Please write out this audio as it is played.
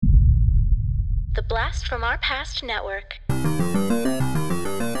The Blast from Our Past Network.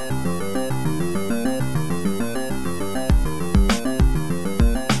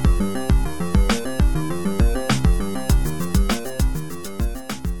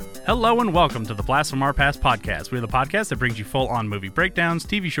 Hello and welcome to the Blast from Our Past podcast. We're the podcast that brings you full-on movie breakdowns,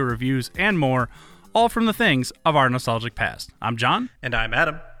 TV show reviews, and more, all from the things of our nostalgic past. I'm John. And I'm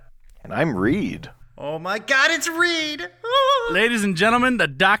Adam. And I'm Reed. Oh my god, it's Reed! Ladies and gentlemen, the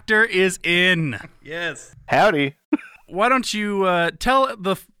doctor is in. Yes. Howdy. Why don't you tell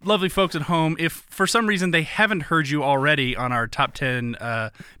the lovely folks at home, if for some reason they haven't heard you already on our Top 10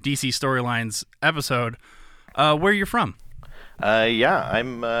 DC Storylines episode, where you're from? I'm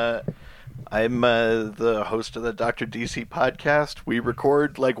the host of the Dr. DC podcast. We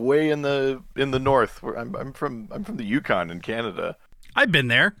record like way in the north. I'm from the Yukon in Canada. I've been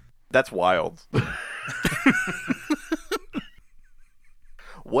there. That's wild.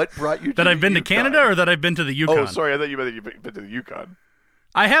 What brought you to that I've been Yukon? to Canada or that I've been to the Yukon? Oh, sorry. I thought you meant that you've been to the Yukon.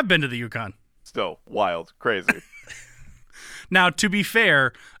 I have been to the Yukon. Still wild, crazy. Now, to be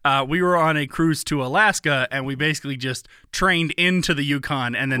fair, we were on a cruise to Alaska, and we basically just trained into the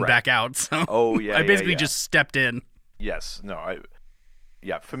Yukon and then back out. So oh yeah, I basically just stepped in. Yes, no,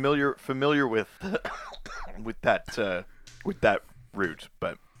 familiar with that route,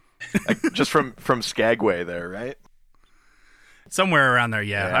 but just from Skagway there, right? Somewhere around there,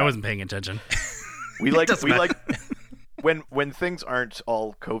 yeah. I wasn't paying attention. We like when things aren't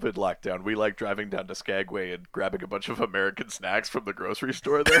all COVID lockdown, we like driving down to Skagway and grabbing a bunch of American snacks from the grocery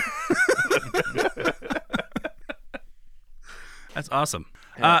store there. That's awesome.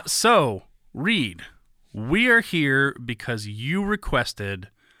 Yeah. So, Reed, we are here because you requested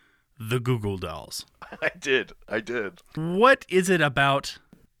the Goo Goo Dolls. I did. What is it about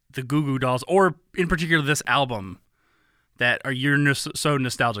the Goo Goo Dolls, or in particular this album, that you're so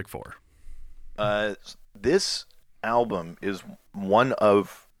nostalgic for? This album is one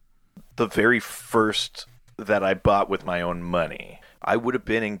of the very first that I bought with my own money. I would have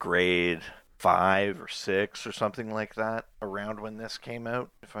been in grade 5 or 6 or something like that around when this came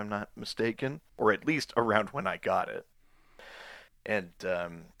out, if I'm not mistaken, or at least around when I got it. And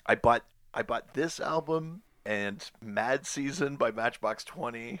I bought this album and Mad Season by Matchbox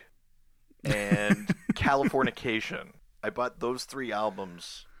 20 and Californication. I bought those 3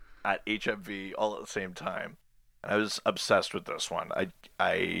 albums at HMV all at the same time. And I was obsessed with this one.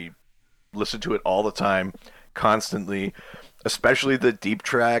 I listened to it all the time, constantly, especially the deep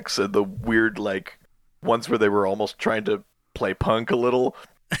tracks and the weird, like, ones where they were almost trying to play punk a little.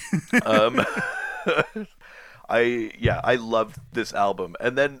 I loved this album.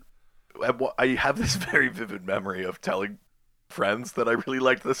 And then I have this very vivid memory of telling friends that I really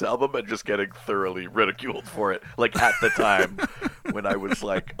liked this album and just getting thoroughly ridiculed for it, like at the time when I was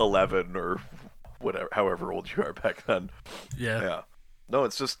like 11 or whatever, however old you are back then. Yeah. No,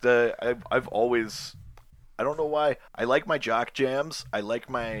 it's just I've always, I don't know why, I like my jock jams. I like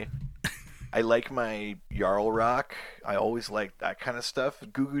my Jarl Rock. I always like that kind of stuff.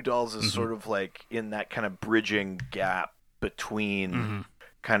 Goo Goo Dolls is sort of like in that kind of bridging gap between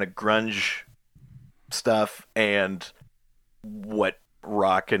kind of grunge stuff and what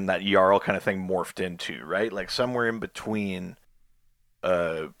rock and that Jarl kind of thing morphed into, right? Like somewhere in between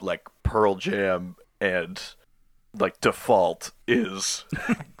like Pearl Jam and like Default is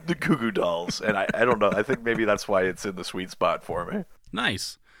the Goo Goo Dolls. And I don't know, I think maybe that's why it's in the sweet spot for me.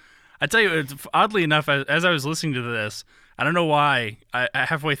 Nice. I tell you, oddly enough, as I was listening to this, I don't know why, I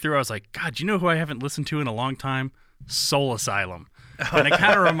halfway through I was like, God, you know who I haven't listened to in a long time? Soul Asylum. And it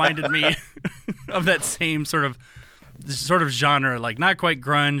kind of reminded me of that same sort of genre, like not quite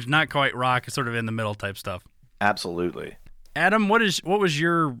grunge, not quite rock, sort of in the middle type stuff. Absolutely. Adam, what was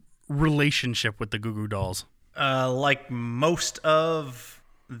your relationship with the Goo Goo Dolls? Like most of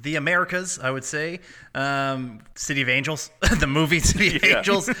the Americas, I would say, City of Angels, the movie City of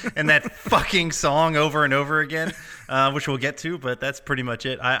Angels, and that fucking song over and over again, which we'll get to, but that's pretty much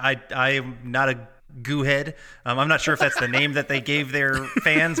it. I am not a Goo Head. I'm not sure if that's the name that they gave their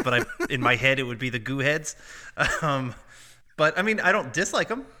fans, but in my head it would be the Goo Heads. But I mean, I don't dislike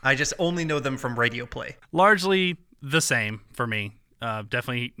them. I just only know them from radio play. Largely the same for me.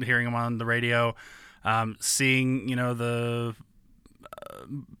 Definitely hearing them on the radio, seeing the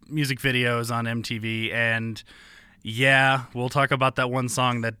music videos on MTV, and we'll talk about that one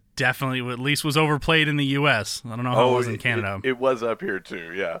song that definitely at least was overplayed in the US. I don't know how it was in Canada. It was up here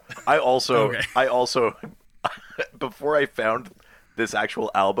too, yeah. I also before I found this actual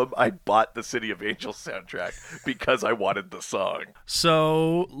album, I bought the City of Angels soundtrack because I wanted the song.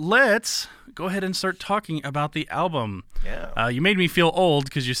 So let's go ahead and start talking about the album. Yeah. You made me feel old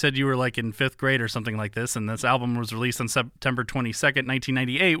because you said you were like in 5th grade or something like this, and this album was released on September 22nd,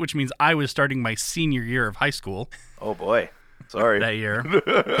 1998, which means I was starting my senior year of high school. Oh, boy. Sorry. That year.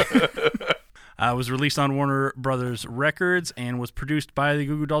 Was released on Warner Brothers Records and was produced by the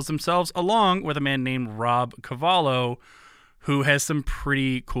Goo Goo Dolls themselves, along with a man named Rob Cavallo, who has some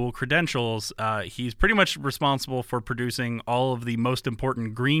pretty cool credentials. He's pretty much responsible for producing all of the most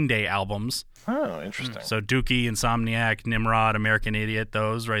important Green Day albums. Oh, interesting. So Dookie, Insomniac, Nimrod, American Idiot,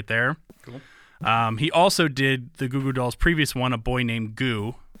 those right there. Cool. He also did the Goo Goo Dolls' previous one, A Boy Named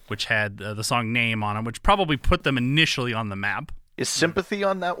Goo, which had the song Name on it, which probably put them initially on the map. Is Sympathy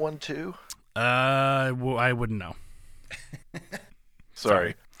on that one, too? I wouldn't know.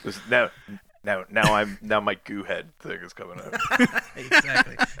 Sorry. Now my goo head thing is coming out.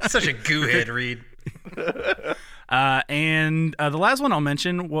 Exactly. Such a goo head, Reed. And the last one I'll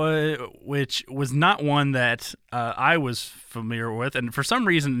mention which was not one that I was familiar with, and for some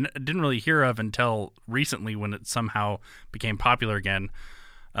reason didn't really hear of until recently when it somehow became popular again,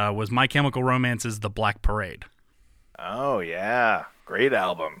 was My Chemical Romance's The Black Parade. Oh, yeah. Great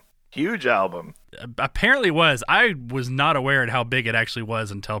album. Huge album. Apparently was. I was not aware of how big it actually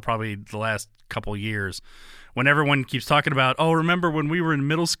was until probably the last couple years. When everyone keeps talking about, oh, remember when we were in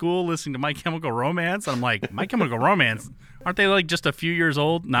middle school listening to My Chemical Romance? I'm like, My Chemical Romance? Aren't they like just a few years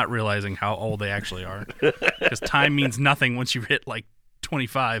old? Not realizing how old they actually are. Because time means nothing once you hit like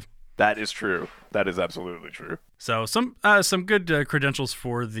 25. That is true. That is absolutely true. So some good credentials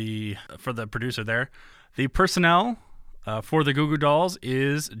for the producer there. The personnel for the Goo Goo Dolls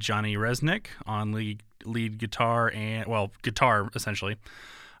is Johnny Resnick on lead guitar guitar essentially,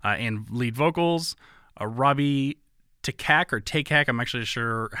 and lead vocals. Robbie Takak, I'm actually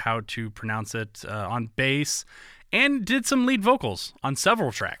sure how to pronounce it, on bass, and did some lead vocals on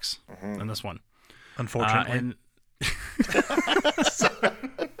several tracks in this one. Unfortunately.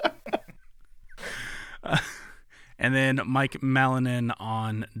 And then Mike Malinan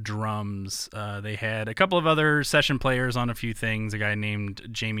on drums. They had a couple of other session players on a few things. A guy named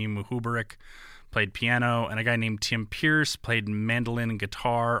Jamie Muhubarik played piano, and a guy named Tim Pierce played mandolin and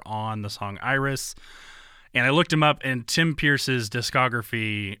guitar on the song Iris. And I looked him up, and Tim Pierce's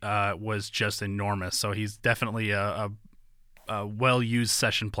discography was just enormous. So he's definitely a well-used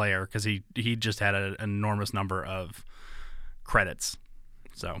session player because he just had an enormous number of credits.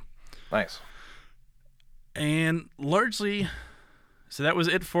 So nice. And largely, so that was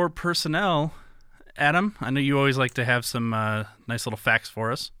it for personnel. Adam, I know you always like to have some nice little facts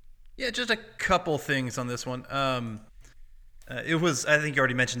for us. Yeah, just a couple things on this one. It was, I think you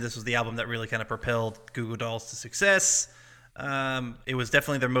already mentioned, this was the album that really kind of propelled Goo Goo Dolls to success. It was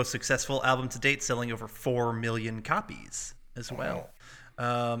definitely their most successful album to date, selling over 4 million copies as well.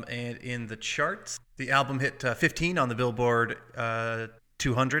 And in the charts, the album hit 15 on the Billboard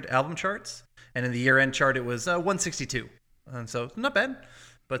 200 album charts. And in the year-end chart, it was 162. And so not bad.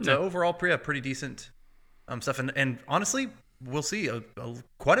 But overall, pretty decent stuff. And honestly, we'll see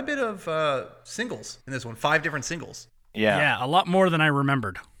quite a bit of singles in this one. 5 different singles. Yeah, a lot more than I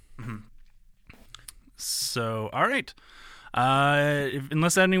remembered. Mm-hmm. So, all right.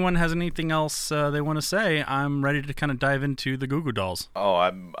 Unless anyone has anything else they want to say, I'm ready to kind of dive into the Goo Goo Dolls. Oh,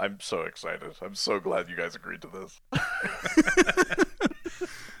 I'm so excited. I'm so glad you guys agreed to this.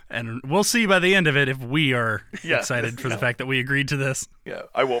 And we'll see by the end of it if we are excited for the fact that we agreed to this. Yeah,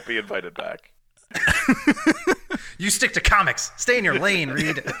 I won't be invited back. You stick to comics. Stay in your lane,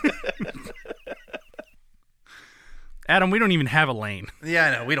 Reed. Adam, we don't even have a lane. Yeah,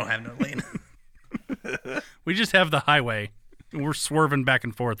 I know. We don't have no lane. We just have the highway. We're swerving back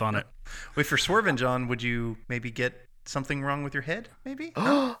and forth on it. Wait, for swerving, John, would you maybe get something wrong with your head? Maybe?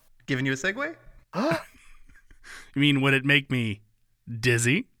 Giving you a segue? You mean, would it make me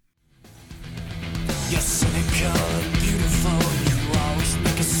dizzy? You're cynical and beautiful, you always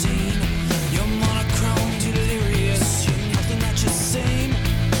make a scene. You're monochrome, delirious, you're nothing that you seem.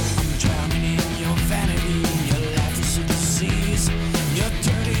 I'm drowning in your vanity, your life is a disease. You're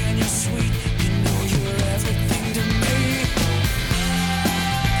dirty and you're sweet, you know you're everything to me.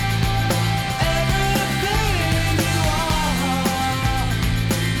 Everything you are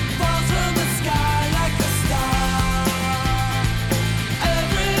falls from the sky like a star.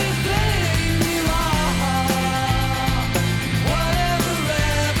 Everything you are, whatever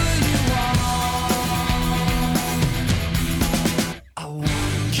you are. I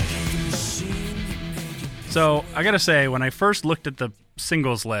want you to machine. So, I gotta say, when I first looked at the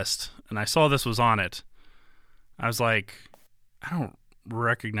singles list and I saw this was on it, I was like, I don't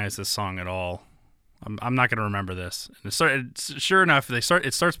recognize this song at all. I'm not going to remember this. And sure enough,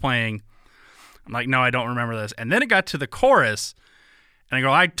 it starts playing. I'm like, no, I don't remember this. And then it got to the chorus, and I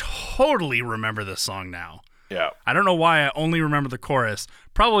go, I totally remember this song now. Yeah. I don't know why I only remember the chorus.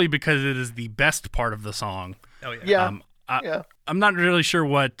 Probably because it is the best part of the song. Oh yeah. Yeah. I'm not really sure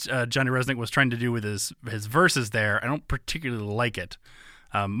what Johnny Resnick was trying to do with his verses there. I don't particularly like it.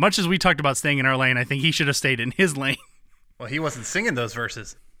 Much as we talked about staying in our lane, I think he should have stayed in his lane. Well, he wasn't singing those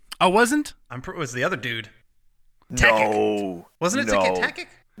verses. Oh, wasn't? It was the other dude. No. Wasn't it Takic?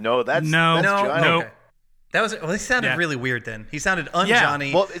 No, that's No. that's No, Johnny. no. Okay. That was. Well, he sounded really weird then. He sounded Yeah.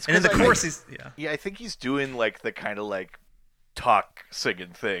 un-Johnny. Well, it's and in the 'cause I chorus, think- he's Yeah, I think he's doing like the kind of like talk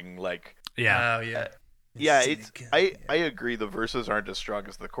singing thing. Like, Yeah. Oh yeah. yeah, I agree. The verses aren't as strong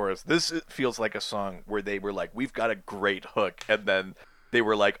as the chorus. This feels like a song where they were like, "We've got a great hook," and then they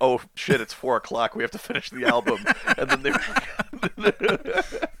were like, "Oh shit, it's 4:00. We have to finish the album." And then they were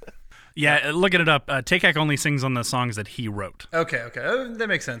Yeah, looking it up, Takic only sings on the songs that he wrote. Okay. That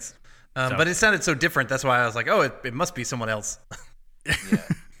makes sense. But it sounded so different. That's why I was like, oh, it must be someone else.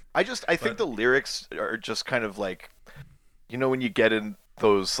 I think the lyrics are just kind of like, when you get in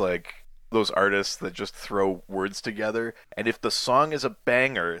those artists that just throw words together, and if the song is a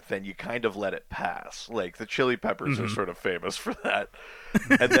banger, then you kind of let it pass. Like the Chili Peppers are sort of famous for that.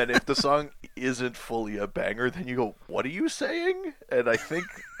 And then if the song isn't fully a banger, then you go, "What are you saying?" And I think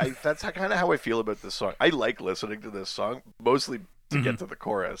that's kind of how I feel about this song. I like listening to this song mostly to get to the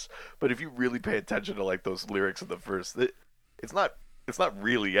chorus, but if you really pay attention to like those lyrics in the verse, it's not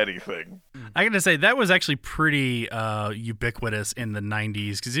really anything. I got to say, that was actually pretty ubiquitous in the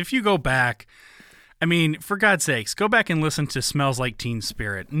 90s, because if you go back, I mean, for God's sakes, go back and listen to Smells Like Teen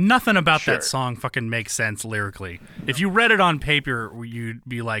Spirit. Nothing about that song fucking makes sense lyrically. If you read it on paper, you'd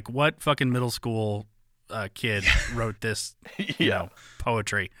be like, what fucking middle school kid wrote this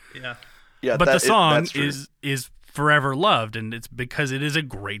poetry? Yeah. Yeah, But the song that's true. is forever loved, and it's because it is a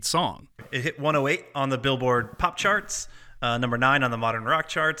great song. It hit 108 on the Billboard pop charts, number 9 on the modern rock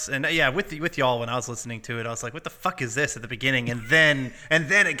charts, and with y'all when I was listening to it, I was like, "What the fuck is this?" at the beginning, and then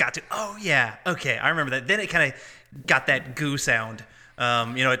it got to, oh yeah, okay, I remember that. Then it kind of got that goo sound.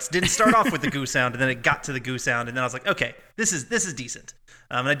 It didn't start off with the goo sound, and then it got to the goo sound, and then I was like, okay, this is decent.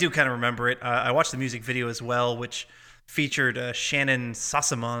 And I do kind of remember it. I watched the music video as well, which featured Shannon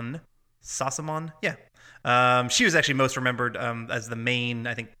Sossamon. Yeah. She was actually most remembered as the main,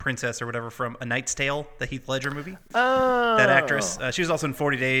 I think, princess or whatever from A Knight's Tale, the Heath Ledger movie. Oh. That actress. She was also in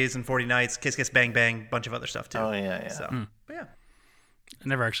 40 Days and 40 Nights, Kiss Kiss Bang Bang, bunch of other stuff too. Oh, yeah. So, but yeah. I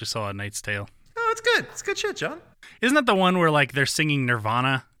never actually saw A Knight's Tale. Oh, it's good. It's good shit, John. Isn't that the one where like they're singing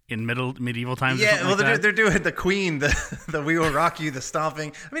Nirvana in medieval times? Or Yeah, something well, like that? they're doing the Queen, the We Will Rock You, the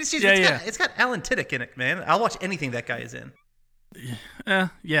stomping. I mean, it's got Alan Tudyk in it, man. I'll watch anything that guy is in.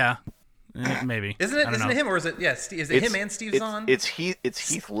 Yeah. Maybe. Isn't it? I don't Isn't know. it him or is it? Yeah, is it him and Steve Zahn? It's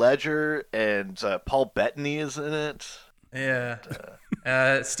Heath Ledger and Paul Bettany is in it. Yeah.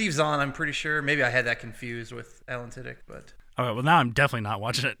 Steve Zahn, I'm pretty sure. Maybe I had that confused with Alan Tudyk, but Okay, well now I'm definitely not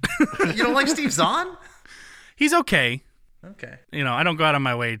watching it. you don't like Steve Zahn? He's okay. Okay. I don't go out of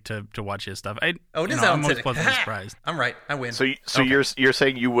my way to watch his stuff. It is I'm Alan most Tudyk. pleasantly surprised. I'm right. I win. So you're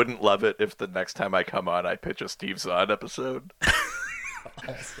saying you wouldn't love it if the next time I come on I pitch a Steve Zahn episode?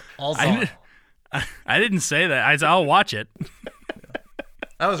 All Zahn. I didn't say that. I'll watch it.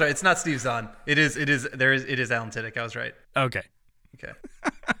 I was right. It's not Steve Zahn. It is Alan Tudyk. I was right. Okay. Okay.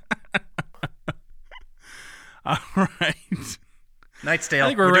 All right. Knight's Tale. I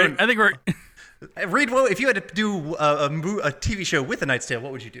think we're ready. I think we're. Reed, well, if you had to do a TV show with A Knight's Tale,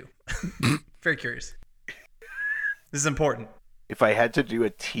 what would you do? Very curious. This is important. If I had to do a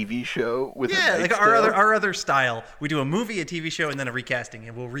TV show with Yeah, a like Knight's our Tale? other style. We do a movie, a TV show, and then a recasting,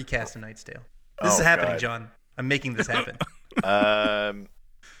 and we'll recast A Knight's Tale. This is happening, God. John. I'm making this happen.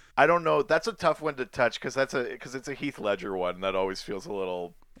 I don't know. That's a tough one to touch because it's a Heath Ledger one that always feels a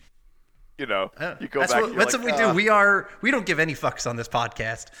little. You go That's back. what we do. We don't give any fucks on this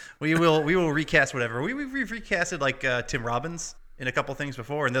podcast. We will recast whatever. We recasted like Tim Robbins in a couple things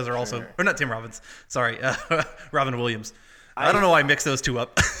before, and those are also or not Tim Robbins. Sorry, Robin Williams. I don't know why I mixed those two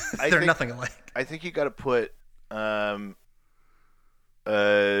up. They're think- nothing alike. I think you got to put. Who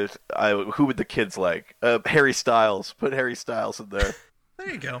would the kids like? Harry Styles. Put Harry Styles in there.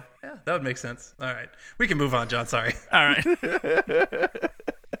 There you go. Yeah, that would make sense. All right, we can move on, John. Sorry. All right.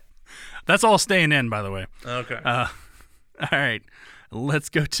 That's all staying in, by the way. Okay. All right. Let's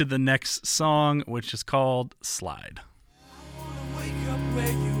go to the next song, which is called Slide. Wake up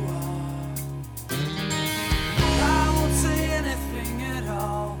where you are. I won't say anything at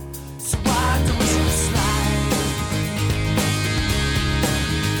all. So why don't you slide?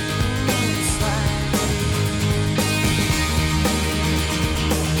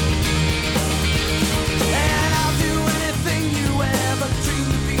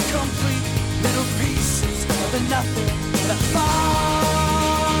 nothing but a fall.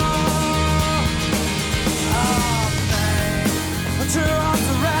 Oh man, put your arms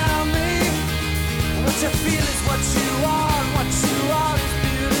around me. What you feel is what you are, and what you are is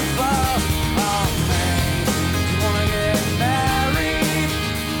beautiful. Oh man, you wanna get married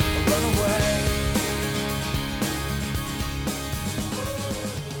or run away?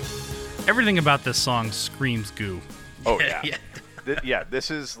 Everything about this song screams Goo. Oh yeah. Yeah. Yeah,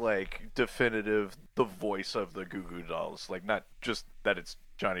 this is like definitive the voice of the Goo Goo Dolls. Like not just that it's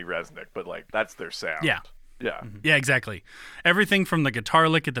Johnny Resnick, but like that's their sound. Yeah. Yeah. Yeah, exactly. Everything from the guitar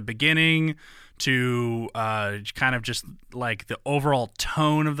lick at the beginning to kind of just like the overall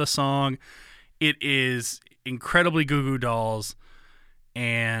tone of the song. It is incredibly Goo Goo Dolls,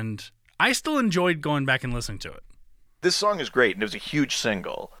 and I still enjoyed going back and listening to it. This song is great, and it was a huge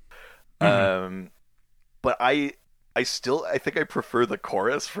single. But I think I prefer the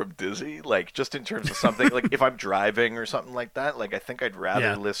chorus from Dizzy, like just in terms of something like if I'm driving or something like that, like I think I'd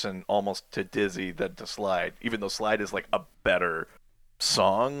rather listen almost to Dizzy than to Slide, even though Slide is like a better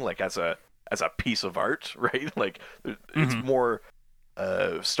song, like as a piece of art, right? Like it's more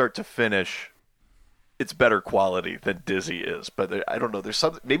start to finish, it's better quality than Dizzy is. But I don't know, there's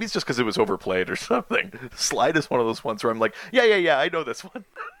something, maybe it's just because it was overplayed or something. Slide is one of those ones where I'm like, yeah, I know this one.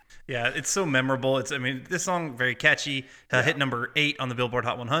 Yeah, it's so memorable. This song very catchy. Hit number 8 on the Billboard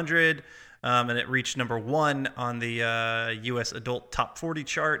Hot 100, and it reached number 1 on the U.S. Adult Top 40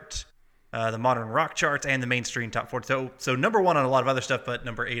 chart, the Modern Rock charts, and the Mainstream Top 40. So number 1 on a lot of other stuff, but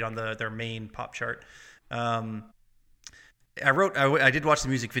number 8 on their main pop chart. I did watch the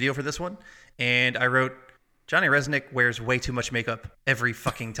music video for this one, and I wrote, Johnny Resnick wears way too much makeup every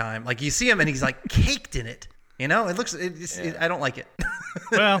fucking time. Like you see him, and he's like caked in it. You know, I don't like it.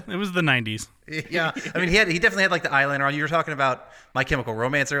 Well, it was the 90s. Yeah, I mean, he definitely had like the eyeliner on. You were talking about My Chemical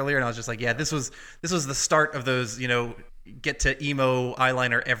Romance earlier, and I was just like, yeah, this was the start of those, get to emo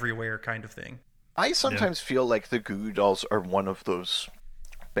eyeliner everywhere kind of thing. I sometimes feel like the Goo Goo Dolls are one of those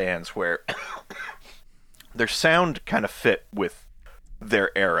bands where their sound kind of fit with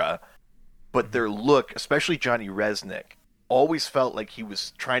their era, but their look, especially Johnny Resnick, always felt like he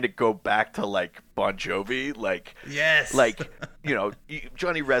was trying to go back to like Bon Jovi, like yes, like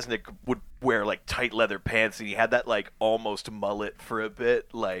Johnny Resnick would wear like tight leather pants, and he had that like almost mullet for a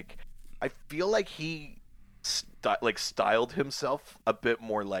bit. Like I feel like he styled himself a bit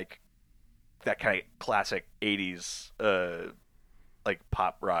more like that kind of classic 80s like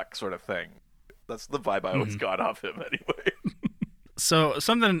pop rock sort of thing. That's the vibe I always got off him anyway. So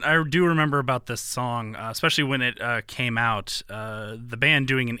something I do remember about this song, especially when it came out, the band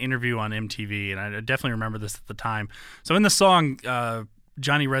doing an interview on MTV, and I definitely remember this at the time. So in the song,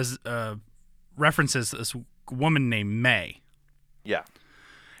 Johnny references this woman named May. Yeah.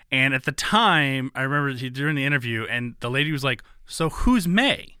 And at the time, I remember during the interview, and the lady was like, so who's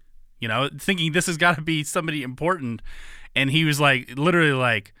May? Thinking this has got to be somebody important. And he was like, literally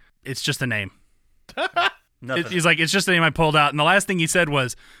like, it's just a name. He's like, it's just a name I pulled out. And the last thing he said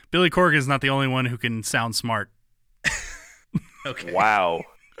was, Billy Corgan's not the only one who can sound smart. Okay. Wow.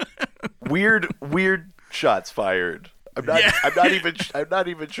 Weird shots fired. I'm not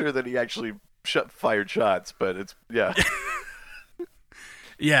even sure that he actually fired shots, but it's yeah.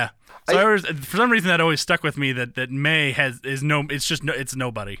 Yeah. So for some reason that always stuck with me that May it's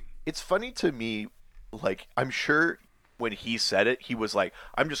nobody. It's funny to me, like I'm sure when he said it, he was like,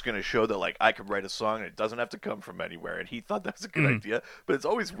 I'm just going to show that like I could write a song and it doesn't have to come from anywhere. And he thought that was a good idea. But it's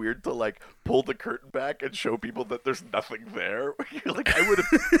always weird to like pull the curtain back and show people that there's nothing there. You're like, I would have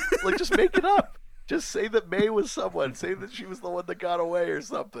like just make it up. Just say that May was someone. Say that she was the one that got away or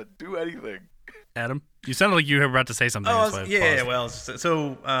something. Do anything. Adam, you sounded like you were about to say something. I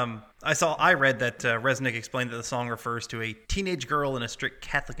read that Resnick explained that the song refers to a teenage girl in a strict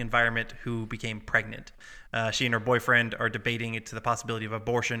Catholic environment who became pregnant. She and her boyfriend are debating it to the possibility of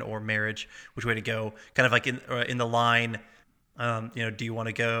abortion or marriage, which way to go. Kind of like in the line, do you want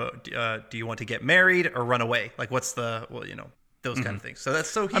to go? Do you want to get married or run away? Like, what's the those kind of things. So that's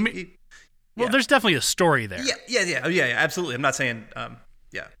so. There's definitely a story there. Yeah, absolutely. I'm not saying, I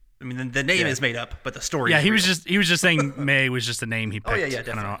mean, the name is made up, but the story. Yeah, is he real. was just saying May was just a name he picked. Definitely.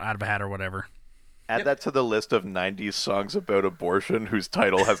 I don't know, out of a hat or whatever. Add that to the list of 90s songs about abortion whose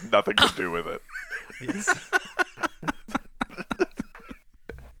title has nothing to do with it. Yes.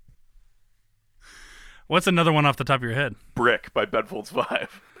 What's another one off the top of your head? Brick by Ben Folds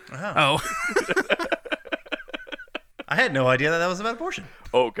 5. Oh. I had no idea that was about abortion.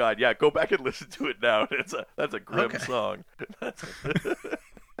 Oh God, yeah. Go back and listen to it now. That's a grim song.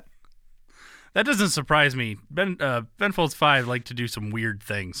 That doesn't surprise me. Ben Folds 5 like to do some weird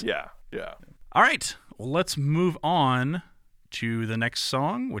things. Yeah. All right. Well, let's move on to the next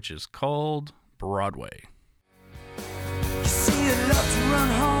song, which is called Broadway. You see, you'd love to run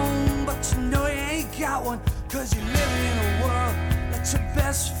home, but you know you ain't got one. 'Cause you're living in a world that's your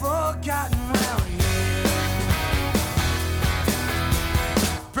best forgotten round here.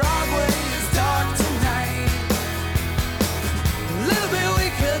 Broadway is dark tonight, a little bit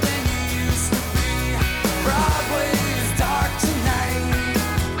weaker than you used to be. Broadway is dark tonight.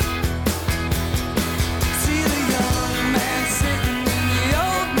 See the young man sitting in the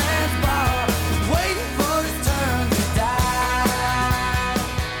old man's bar, waiting for his turn to die.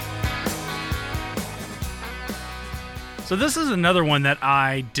 So this is another one that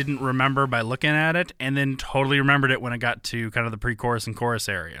I didn't remember by looking at it, and then totally remembered it when I got to kind of the pre-chorus and chorus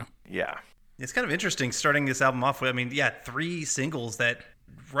area. Yeah. It's kind of interesting starting this album off with, I mean, yeah, 3 singles that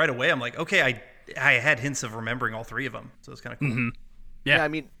right away I'm like, okay, I had hints of remembering all 3 of them. So it's kind of cool. Mm-hmm. Yeah, Yeah.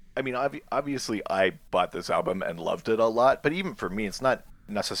 I mean, obviously, I bought this album and loved it a lot. But even for me, it's not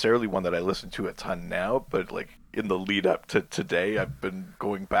necessarily one that I listen to a ton now. But like in the lead up to today, I've been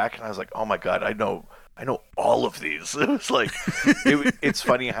going back, and I was like, oh my god, I know all of these. It was like, it's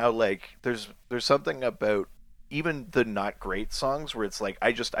funny how like there's something about even the not great songs where it's like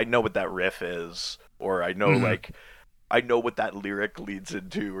I know what that riff is, or I know like I know what that lyric leads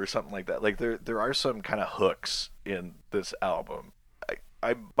into, or something like that. Like there are some kind of hooks in this album.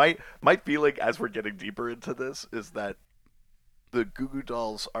 My feeling as we're getting deeper into this is that the Goo Goo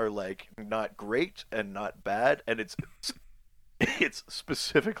Dolls are like not great and not bad, and it's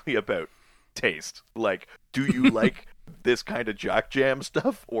specifically about taste. Like, do you like this kind of jock jam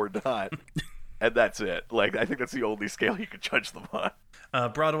stuff or not? And that's it. Like, I think that's the only scale you can judge them on.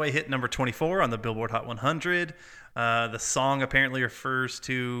 Broadway hit number 24 on the Billboard Hot 100. The song apparently refers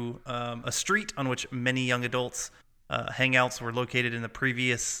to a street on which many young adults' hangouts were located in the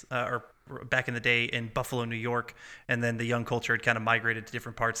previous, or back in the day in Buffalo, New York. And then the young culture had kind of migrated to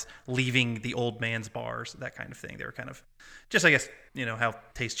different parts, leaving the old man's bars, that kind of thing. They were kind of just, I guess, how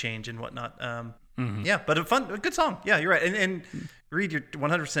tastes change and whatnot. Yeah, but a good song. Yeah, you're right. And Reed, you're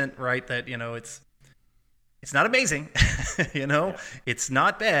 100% right that, it's not amazing, Yeah. It's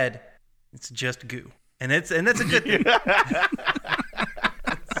not bad. It's just goo. And that's a good thing.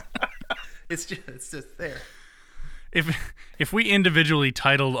 It's just there. If we individually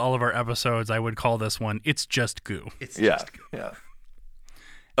titled all of our episodes, I would call this one "It's Just Goo." It's Yeah, just goo. yeah.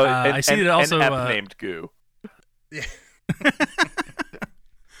 I see that also. named Goo. Yeah.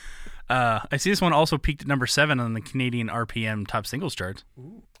 I see this one also peaked at number 7 on the Canadian RPM Top Singles charts,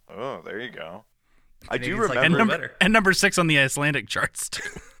 Oh, there you go. I do Canadians like remember. Goo better. and number 6 on the Icelandic charts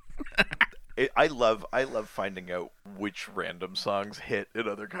too. I love finding out which random songs hit in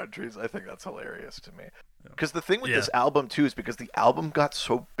other countries. I think that's hilarious to me. Because the thing with this album too is because the album got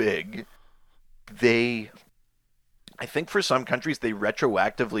so big, I think for some countries they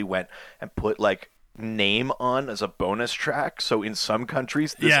retroactively went and put like Name on as a bonus track. So in some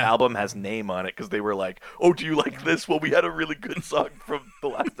countries this album has Name on it because they were like, oh, do you like this? Well, we had a really good song from the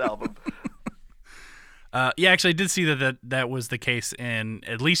last album. Actually, I did see that was the case in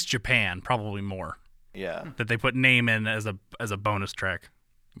at least Japan, probably more. Yeah. That they put Name in as a bonus track.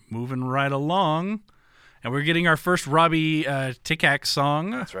 Moving right along, and we're getting our first Robbie Tikak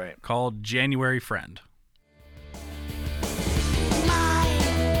song. That's right. Called January Friend.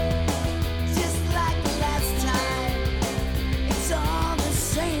 Just like the last time, it's all the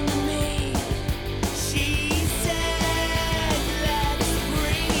same to me. She said, let's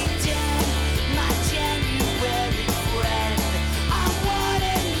pretend my January friend. I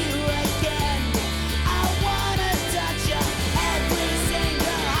wanted you again. I wanna touch you every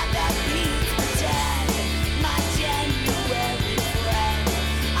single heart that beats. Pretend my January friend.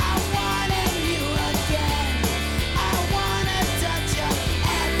 I wanted you again. I wanna touch you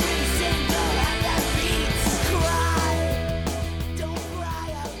every single heart that beats. Cry, don't cry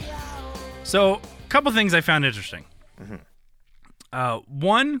out loud. So, a couple things I found interesting.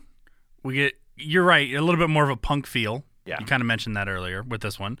 One, you're right, a little bit more of a punk feel. Yeah. You kind of mentioned that earlier with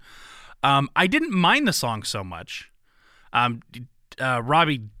this one. I didn't mind the song so much.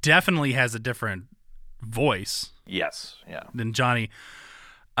 Robbie definitely has a different voice Yes. Yeah. than Johnny.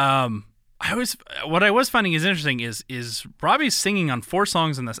 What I was finding is interesting is Robbie's singing on 4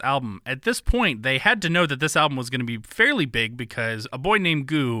 songs in this album. At this point, they had to know that this album was going to be fairly big because A Boy Named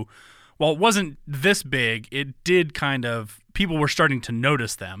Goo, while it wasn't this big, it did kind of, people were starting to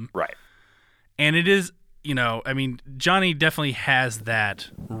notice them. Right. And it is, Johnny definitely has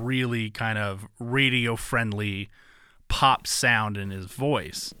that really kind of radio-friendly pop sound in his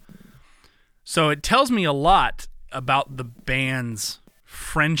voice. So it tells me a lot about the band's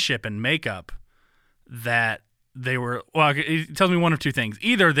friendship and makeup that they were, well, it tells me one of two things.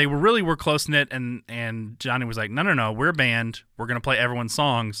 Either they were close knit and Johnny was like, no, we're a band. We're going to play everyone's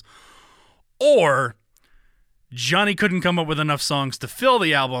songs. Or Johnny couldn't come up with enough songs to fill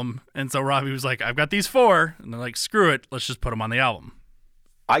the album. And so Robbie was like, I've got these 4. And they're like, screw it. Let's just put them on the album.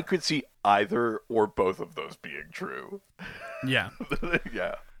 I could see either or both of those being true. Yeah.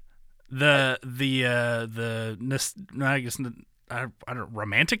 Yeah. I don't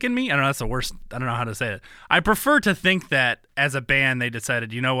romantic in me. I don't know. That's the worst. I don't know how to say it. I prefer to think that as a band, they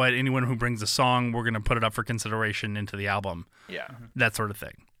decided, you know what? Anyone who brings a song, we're going to put it up for consideration into the album. Yeah. That sort of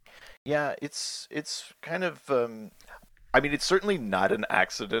thing. Yeah. It's kind of, I mean, it's certainly not an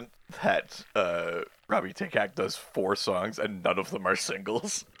accident that Robbie Takak does 4 songs and none of them are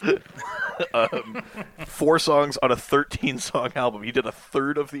singles. 4 songs on a 13-song album. He did a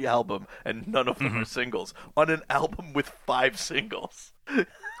third of the album and none of them are singles on an album with 5 singles.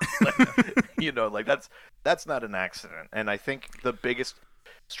 That's not an accident. And I think the biggest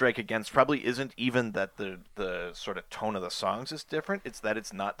strike against probably isn't even that the sort of tone of the songs is different. It's that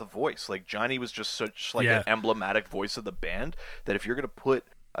it's not the voice. Like Johnny was just such an emblematic voice of the band that if you're going to put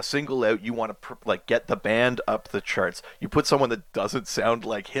a single out, you want to get the band up the charts. You put someone that doesn't sound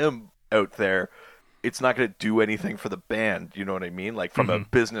like him out there, it's not going to do anything for the band. You know what I mean? Like from a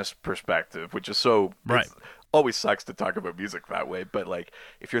business perspective, which is so right. Always sucks to talk about music that way. But like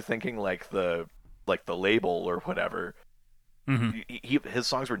if you're thinking like the label or whatever, his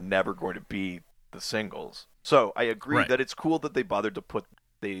songs were never going to be the singles. So I agree that it's cool that they bothered to put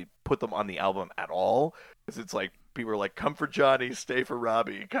them on the album at all, because it's like people are like, come for Johnny, stay for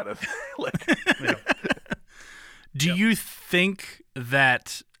Robbie kind of thing. Do you think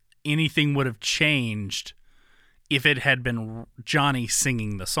that anything would have changed if it had been Johnny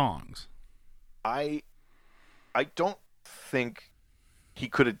singing the songs? I don't think he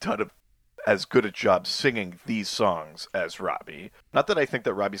could have done as good a job singing these songs as Robbie. Not that I think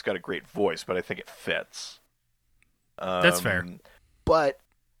that Robbie's got a great voice, but I think it fits. That's fair. But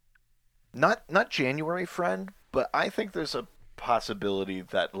not January Friend, but I think there's a possibility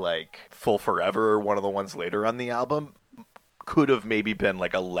that like Full Forever, one of the ones later on the album, could have maybe been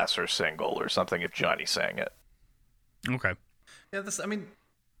like a lesser single or something if Johnny sang it. Okay. Yeah,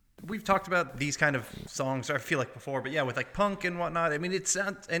 we've talked about these kind of songs, I feel like, before, but yeah, with like punk and whatnot. I mean, it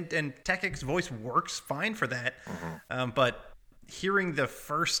sounds, and Takak's voice works fine for that. But hearing the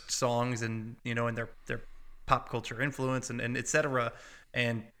first songs and, and their pop culture influence and et cetera,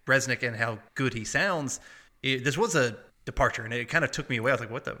 and Resnick and how good he sounds, this was a departure, and it kind of took me away. I was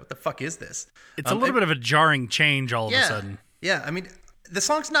like, what the fuck is this? It's a little bit of a jarring change all of a sudden. Yeah, I mean, the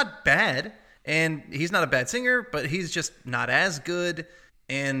song's not bad, and he's not a bad singer, but he's just not as good,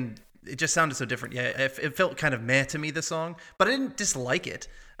 and it just sounded so different. Yeah, it felt kind of meh to me, the song, but I didn't dislike it.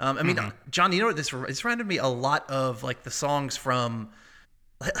 I mean, John, you know what this reminded me a lot of, like, the songs from,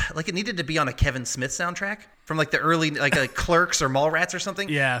 like, it needed to be on a Kevin Smith soundtrack from like the early, like Clerks or Mallrats or something.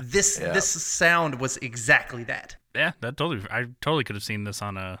 Yeah. This sound was exactly that. Yeah, I totally could have seen this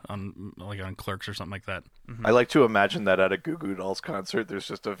on Clerks or something like that. I like to imagine that at a Goo Goo Dolls concert, there's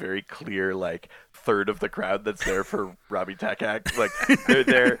just a very clear like third of the crowd that's there for Robbie Takak. Like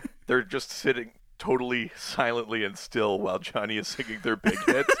they're just sitting totally silently and still while Johnny is singing their big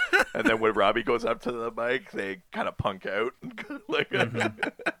hits, and then when Robbie goes up to the mic, they kind of punk out. Like,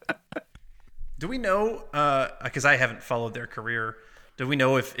 do we know? Because I haven't followed their career. Do we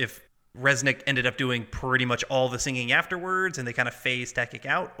know if Resnick ended up doing pretty much all the singing afterwards, and they kind of phased Takak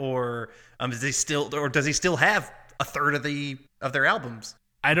out, or does he still have a third of their albums?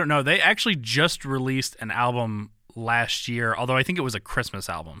 I don't know. They actually just released an album last year, although I think it was a Christmas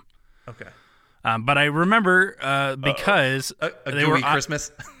album. Okay. But I remember because they were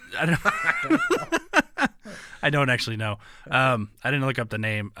Christmas. I don't actually know. I didn't look up the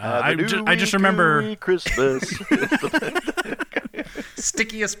name. I just remember Christmas.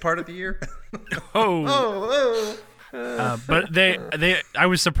 Stickiest part of the year. But I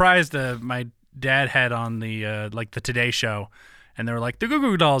was surprised. My dad had on the like the Today Show, and they were like, the Goo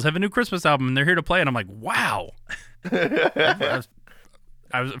Goo Dolls have a new Christmas album, and they're here to play. And I'm like, wow.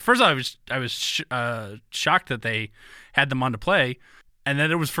 I was shocked that they had them on to play, and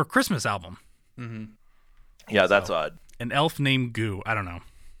then it was for Christmas album. Mm-hmm. Yeah, that's odd. An elf named Goo. I don't know.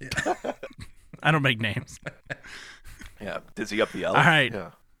 Yeah. I don't make names. Yeah, Dizzy Up the Elf. All right.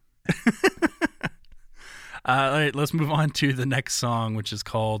 Yeah. All right, let's move on to the next song, which is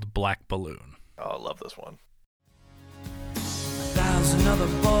called Black Balloon. Oh, I love this one. 1,000 other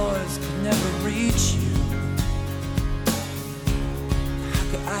boys could never reach you. How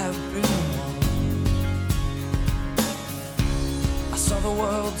could I have been one? I saw the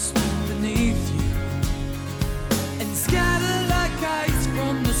world spin beneath you. Scattered like ice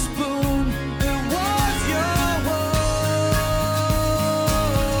from the spoon. It was your world.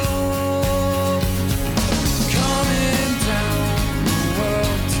 Coming down, the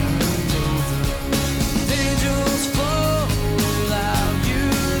world turned over. Angels fall without you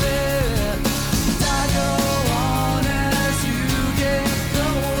there. I go on as you get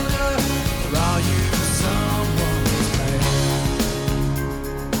colder. Or are you someone's man?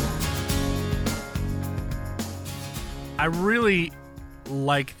 I really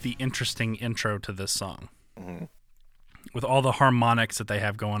like the interesting intro to this song, with all the harmonics that they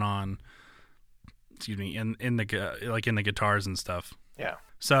have going on. Excuse me, in the guitars and stuff. Yeah.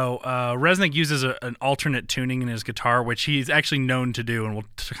 So Resnick uses an alternate tuning in his guitar, which he's actually known to do, and we'll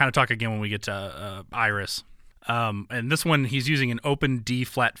kind of talk again when we get to Iris. And this one, he's using an open D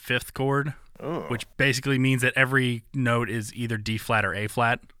flat fifth chord, which basically means that every note is either D flat or A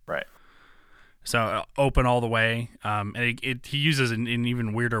flat. Right. So open all the way. And he uses an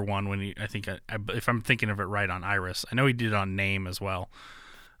even weirder one when if I'm thinking of it right, on Iris. I know he did it on Name as well.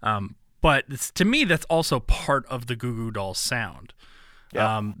 But to me, that's also part of the Goo Goo Dolls sound.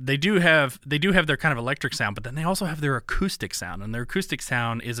 Yeah. They do have their kind of electric sound, but then they also have their acoustic sound, and their acoustic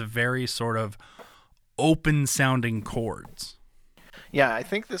sound is a very sort of open sounding chords. Yeah, I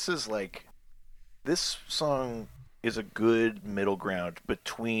think this song is a good middle ground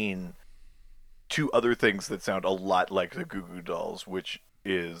between two other things that sound a lot like the Goo Goo Dolls, which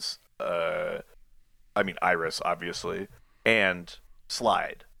is, Iris, obviously, and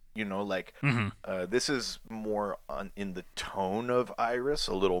Slide. This is more in the tone of Iris,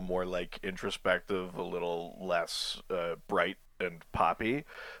 a little more like introspective, a little less bright and poppy,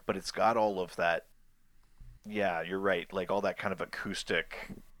 but it's got all of that. Yeah, you're right. Like all that kind of acoustic,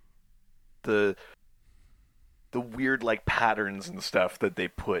 the weird like patterns and stuff that they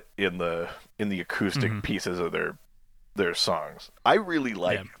put in the acoustic pieces of their songs. I really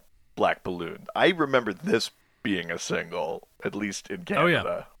like Black Balloon. I remember this being a single, at least in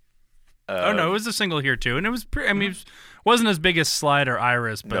Canada. Oh no, it was a single here too, and it was it wasn't as big as Slide or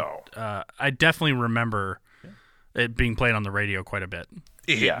Iris, but I definitely remember it being played on the radio quite a bit.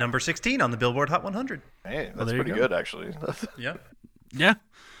 It hit number 16 on the Billboard Hot 100. Hey, that's pretty good, actually. Yeah.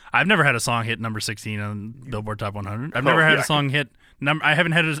 I've never had a song hit number 16 on Billboard Top 100. I've never had a song hit I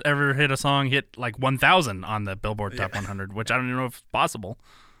haven't ever hit a song hit like 1,000 on the Billboard Top 100, which I don't even know if it's possible.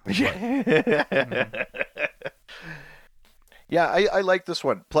 Yeah, I like this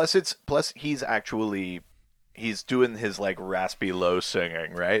one. Plus he's doing his like raspy low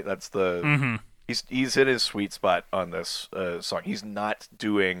singing, right? That's the he's in his sweet spot on this song. He's not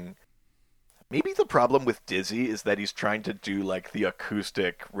doing. Maybe the problem with Dizzy is that he's trying to do like the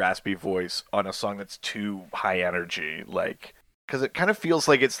acoustic raspy voice on a song that's too high energy, like because it kind of feels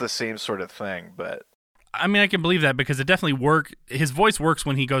like it's the same sort of thing, but. I mean, I can believe that because it definitely his voice works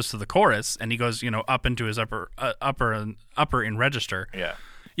when he goes to the chorus and he goes, up into his upper in register. Yeah.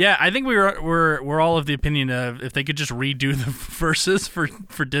 Yeah, I think we're all of the opinion of if they could just redo the verses for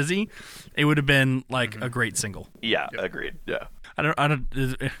Dizzy, it would have been like a great single. Yeah, agreed. Yeah.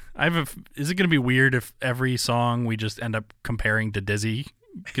 Is it going to be weird if every song we just end up comparing to Dizzy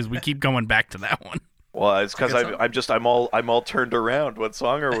because we keep going back to that one? Well, it's because I'm all turned around. What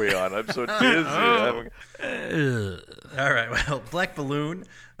song are we on? I'm so dizzy. All right. Well, Black Balloon,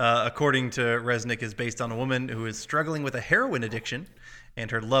 according to Resnick, is based on a woman who is struggling with a heroin addiction and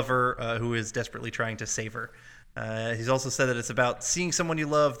her lover who is desperately trying to save her. He's also said that it's about seeing someone you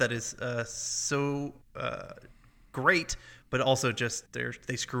love that is so great, but also just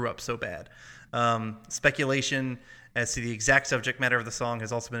they screw up so bad. Speculation as to the exact subject matter of the song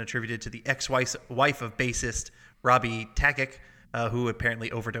has also been attributed to the ex-wife of bassist Robbie Takic, who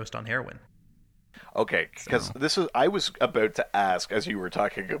apparently overdosed on heroin. Okay, because I was about to ask, as you were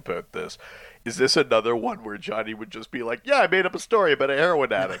talking about this, is this another one where Johnny would just be like, yeah, I made up a story about a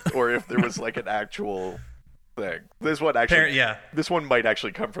heroin addict, or if there was like an actual thing. This one might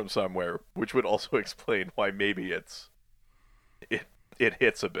actually come from somewhere, which would also explain why maybe it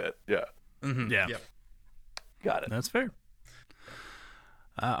hits a bit. Yeah. Mm-hmm. Yeah. Yep. Got it. That's fair.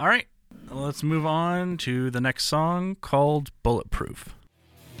 All right. Let's move on to the next song called Bulletproof.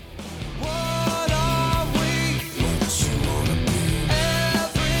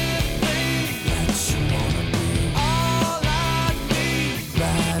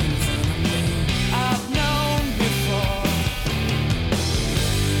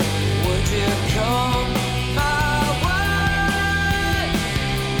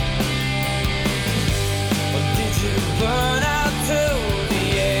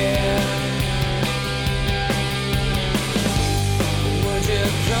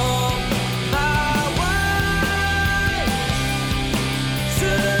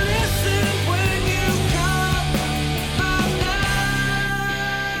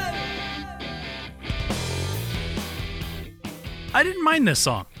 I didn't mind this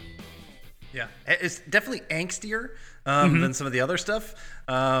song. Yeah, it's definitely angstier than some of the other stuff.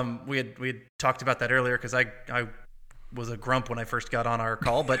 We had talked about that earlier because I was a grump when I first got on our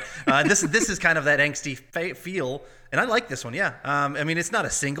call, but this is kind of that angsty feel, and I like this one. Yeah, I mean it's not a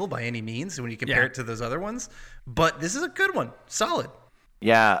single by any means when you compare it to those other ones, but this is a good one, solid.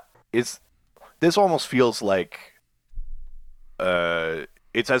 Yeah, this almost feels like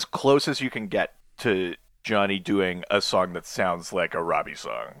it's as close as you can get to Johnny doing a song that sounds like a Robbie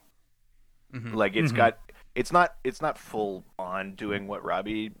song. Like it's not full on doing what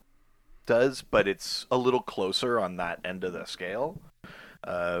Robbie does, but it's a little closer on that end of the scale.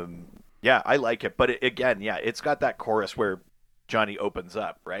 Yeah, I like it, but it's got that chorus where Johnny opens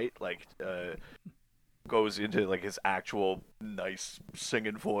up, right? Like goes into like his actual nice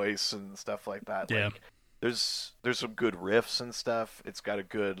singing voice and stuff like that. Yeah. Like, there's some good riffs and stuff. It's got a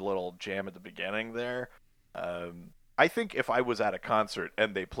good little jam at the beginning there. I think if I was at a concert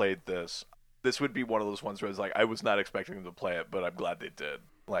and they played this would be one of those ones where it's like I was not expecting them to play it, but I'm glad they did.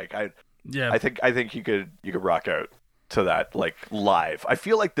 Like I think you could rock out to that like live. I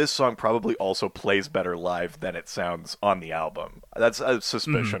feel like this song probably also plays better live than it sounds on the album. That's a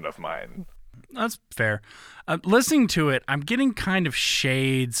suspicion of mine. That's fair. Listening to it, I'm getting kind of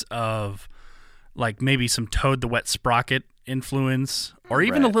shades of like maybe some Toad the Wet Sprocket influence, or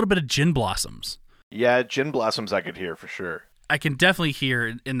even a little bit of Gin Blossoms. Yeah, Gin Blossoms I could hear for sure. I can definitely hear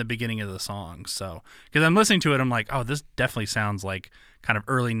it in the beginning of the song. So, because I'm listening to it, I'm like, oh, this definitely sounds like kind of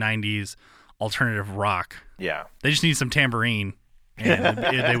early 90s alternative rock. Yeah. They just need some tambourine, and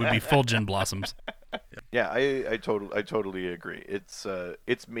they would be full Gin Blossoms. Yeah, I totally agree. It's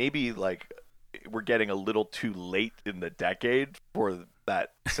maybe like we're getting a little too late in the decade for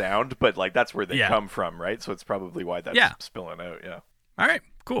that sound, but like that's where they come from, right? So it's probably why that's spilling out. Yeah. All right,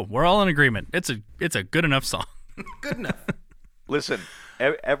 cool. We're all in agreement. It's a good enough song. Good enough. Listen,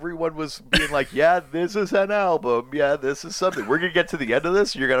 everyone was being like, yeah, this is an album. Yeah, this is something. We're going to get to the end of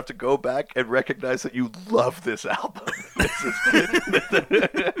this. You're going to have to go back and recognize that you love this album.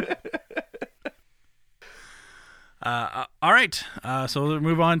 All right. So we'll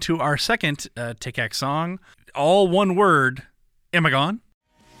move on to our second Tic Tac song. All one word. Am I gone?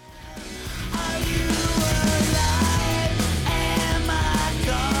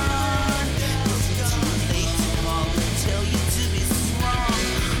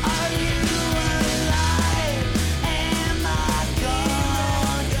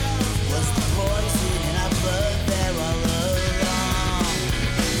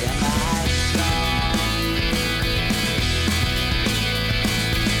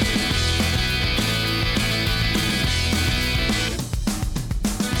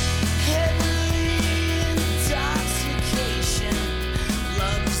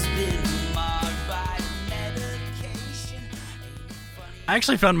 I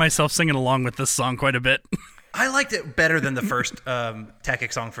actually found myself singing along with this song quite a bit. I liked it better than the first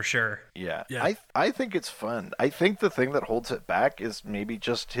Tactic song for sure. Yeah. I think it's fun. I think the thing that holds it back is maybe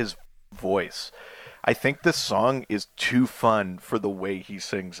just his voice. I think this song is too fun for the way he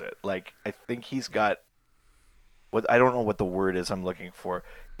sings it. Like, I think he's got I don't know what the word is I'm looking for.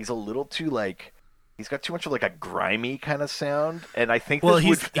 He's a little too like, he's got too much of like a grimy kind of sound, and I think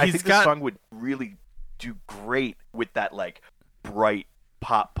this song would really do great with that like bright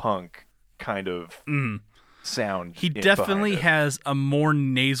pop punk kind of sound. He definitely has a more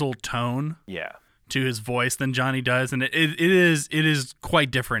nasal tone to his voice than Johnny does, and it is quite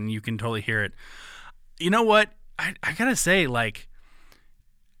different. You can totally hear it. You know what? I gotta say, like,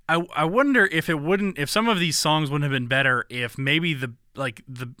 I wonder if some of these songs wouldn't have been better if maybe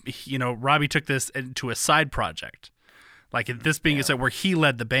Robbie took this into a side project, like this being a set where he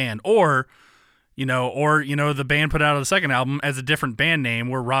led the band, or the band put out the second album as a different band name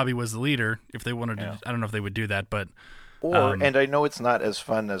where Robbie was the leader. If they wanted to, I don't know if they would do that, but and I know it's not as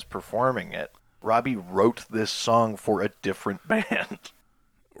fun as performing it. Robbie wrote this song for a different band.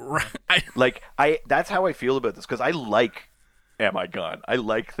 Right. That's how I feel about this, because I like Am I Gone? I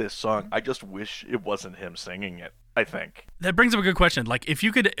like this song. I just wish it wasn't him singing it, I think. That brings up a good question. Like, if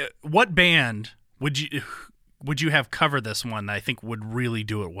you could, what band would you have cover this one that I think would really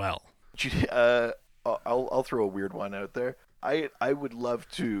do it well? I'll throw a weird one out there. I would love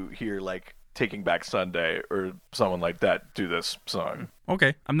to hear like Taking Back Sunday or someone like that do this song.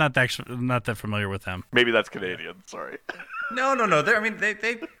 Okay, I'm not that familiar with them. Maybe that's Canadian. Sorry. No.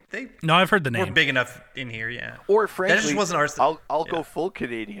 They No, I've heard the name. We're big enough in here, yeah. Or frankly, that just wasn't ours. I'll go full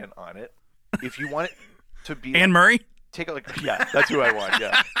Canadian on it. If you want it to be Anne Murray. Take a look. Yeah, that's who I want.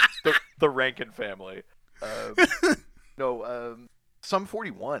 Yeah, the Rankin family. Sum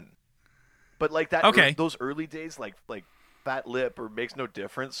 41. But like that, okay. Those early days, like Fat Lip or Makes No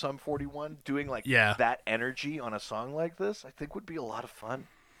Difference, Sum 41, doing like Yeah. that energy on a song like this, I think would be a lot of fun.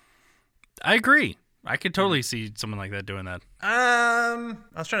 I agree. I could totally see someone like that doing that. I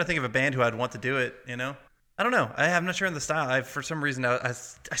was trying to think of a band who I'd want to do it. I don't know. I'm not sure in the style. For some reason, I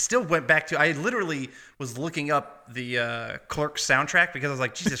still went back to. I literally was looking up the Clerks soundtrack because I was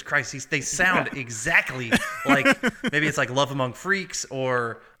like, Jesus Christ, they sound exactly like. Maybe it's like Love Among Freaks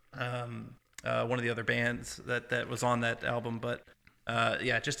or one of the other bands that was on that album. But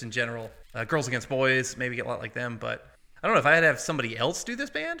yeah, just in general, Girls Against Boys, maybe get a lot like them. But I don't know if I had to have somebody else do this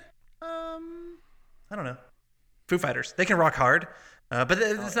band. I don't know. Foo Fighters. They can rock hard. But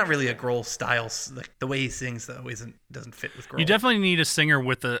it's not really a Grohl style. Like the way he sings, though, doesn't fit with Grohl. You definitely need a singer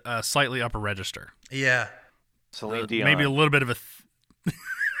with a slightly upper register. Yeah. Celine Dion. Maybe a little bit of a.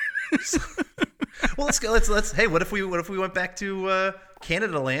 Well, let's. Hey, what if we went back to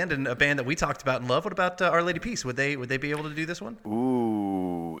Canada Land and a band that we talked about and love? What about Our Lady Peace? Would they be able to do this one?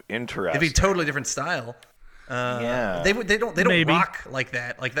 Ooh, interesting. It'd be a totally different style. Yeah. They don't Maybe. rock like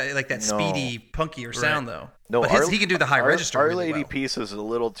that speedy, punkier sound though. No, but he can do the high register. Our really Lady well. Peace is a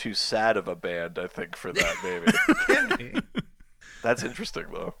little too sad of a band, I think, for that. Maybe that's interesting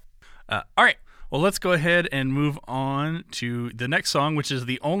though. All right. Well, let's go ahead and move on to the next song, which is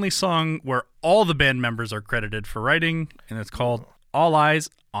the only song where all the band members are credited for writing, and it's called "All Eyes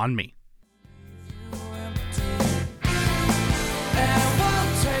on Me."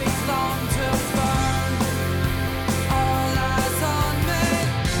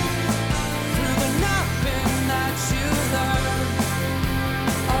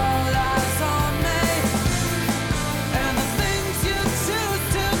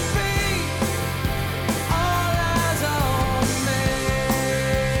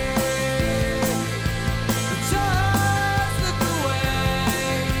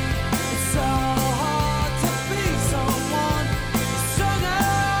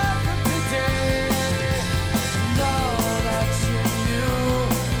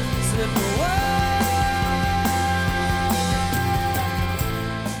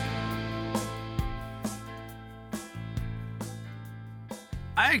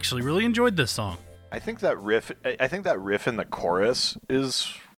 I actually really enjoyed this song. I think that riff in the chorus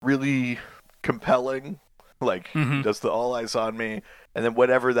is really compelling. Like, does the "All Eyes on Me," and then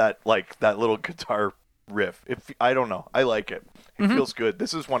whatever that little guitar riff. I don't know. I like it. It feels good.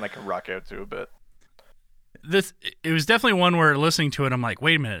 This is one I can rock out to a bit. It was definitely one where listening to it, I'm like,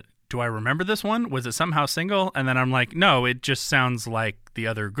 wait a minute, do I remember this one? Was it somehow single? And then I'm like, no, it just sounds like the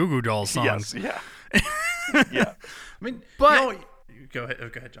other Goo Goo Dolls songs. Yes, yeah. Yeah. I mean, But- go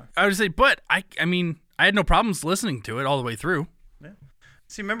ahead, John. I would say, but I mean, I had no problems listening to it all the way through.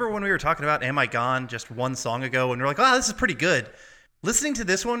 See, remember when we were talking about "Am I Gone" just one song ago, and we are like, "Oh, this is pretty good." Listening to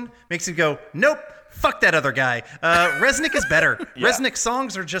this one makes you go, "Nope, fuck that other guy." Resnick is better. Yeah. Resnick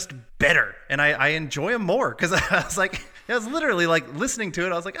songs are just better, and I enjoy them more because I was like, I was literally like listening to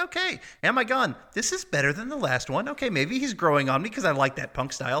it. I was like, "Okay, Am I Gone? This is better than the last one. Okay, maybe he's growing on me because I like that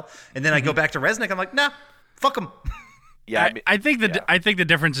punk style." And then I go back to Resnick. I'm like, "Nah, fuck him." Yeah. I think the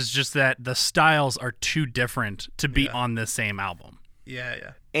difference is just that the styles are too different to be on the same album.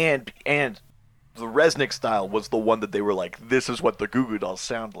 Yeah. And the Resnick style was the one that they were like, this is what the Goo Goo Dolls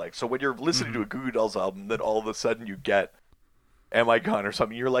sound like. So when you're listening to a Goo Goo Dolls album, then all of a sudden you get "Am I Gone" or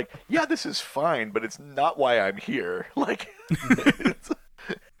something, you're like, yeah, this is fine, but it's not why I'm here. Like,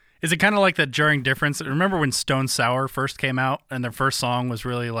 Is it kind of like that jarring difference? Remember when Stone Sour first came out and their first song was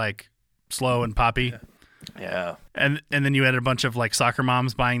really like slow and poppy? yeah. And then you had a bunch of like soccer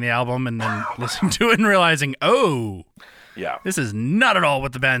moms buying the album and then listening to it and realizing, oh, Yeah. this is not at all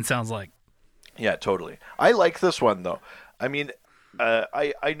what the band sounds like. Yeah, totally. I like this one though. I mean,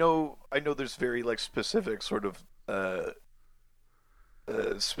 I know there's very like specific sort of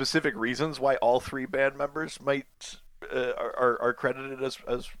specific reasons why all three band members might are credited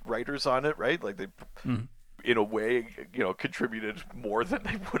as writers on it, right? Like they, in a way, contributed more than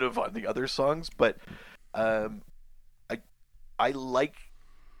they would have on the other songs. But I like.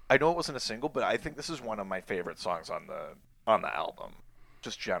 I know it wasn't a single, but I think this is one of my favorite songs on the album.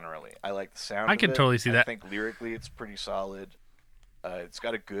 Just generally, I like the sound. I of can it. totally see that. I think lyrically, it's pretty solid. It's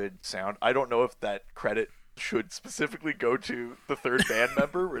got a good sound. I don't know if that credit should specifically go to the third band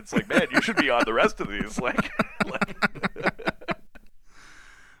member, where it's like, man, you should be on the rest of these. Like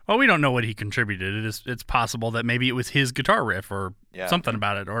Well, we don't know what he contributed. It's possible that maybe it was his guitar riff or something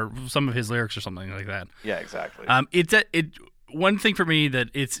about it, or some of his lyrics or something like that. Yeah, exactly. One thing for me that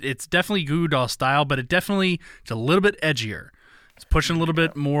it's definitely Goo Goo Dolls style, but it's a little bit edgier. It's pushing a little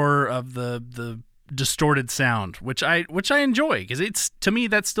bit more of the distorted sound, which I enjoy because to me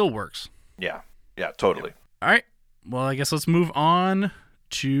that still works. Yeah, totally. All right, well, I guess let's move on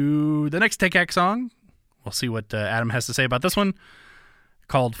to the next Take Act song. We'll see what Adam has to say about this one,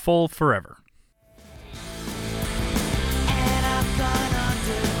 called Full Forever. And I've gone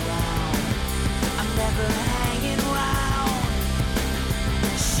underground. I'm never hanging around.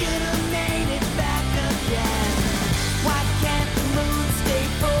 Should've made it back again. Why can't the moon stay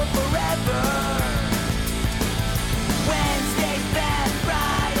full forever? Wednesday's bad,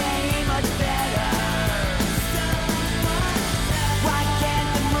 Friday ain't much better. Why can't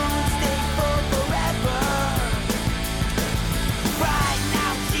the moon stay full forever? Right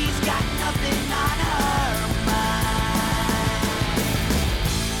now she's got nothing on her mind.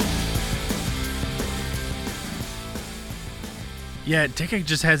 Yeah, Take Act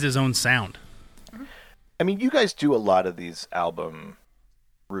just has his own sound. I mean, you guys do a lot of these album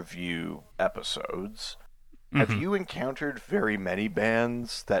review episodes. Have you encountered very many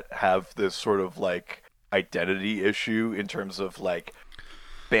bands that have this sort of like identity issue in terms of like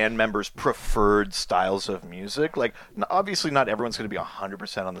band members' preferred styles of music? Like, obviously not everyone's going to be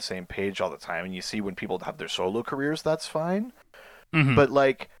 100% on the same page all the time, and you see when people have their solo careers, that's fine. But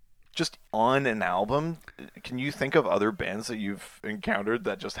like, just on an album, can you think of other bands that you've encountered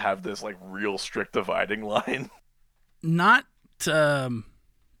that just have this like real strict dividing line? Not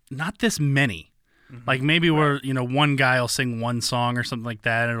this many. Like maybe where, one guy will sing one song or something like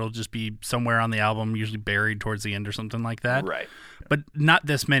that, and it'll just be somewhere on the album, usually buried towards the end or something like that. Right. But not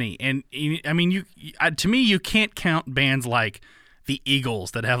this many. And I mean, to me, you can't count bands like the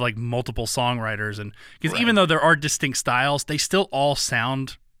Eagles that have like multiple songwriters, and because even though there are distinct styles, they still all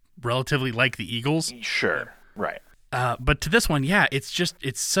sound relatively like the Eagles. Sure. Right. But to this one, yeah, it's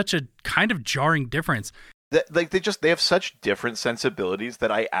such a kind of jarring difference. They have such different sensibilities that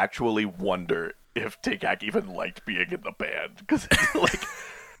I actually wonder if Take Act even liked being in the band, because like,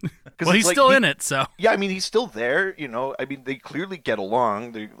 well, he's still in it, so yeah. I mean, he's still there. I mean, they clearly get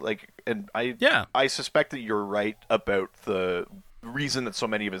along. They like, and I suspect that you're right about the reason that so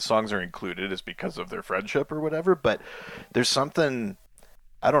many of his songs are included is because of their friendship or whatever. But there's something.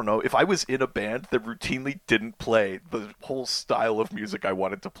 I don't know, if I was in a band that routinely didn't play the whole style of music I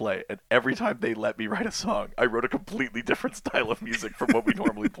wanted to play, and every time they let me write a song, I wrote a completely different style of music from what we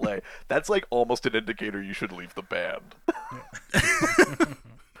normally play, that's like almost an indicator you should leave the band.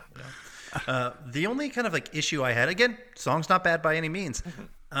 The only kind of like issue I had, again, song's not bad by any means,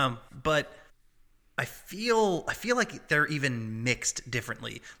 but I feel like they're even mixed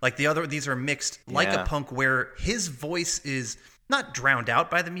differently. Like these are mixed like a punk, where his voice is not drowned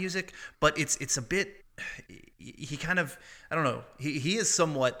out by the music, but it's a bit. He kind of, I don't know. He is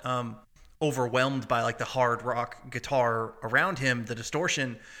somewhat overwhelmed by like the hard rock guitar around him, the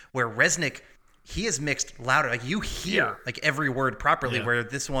distortion. Where Resnick, he is mixed louder. Like you hear like every word properly. Yeah. Where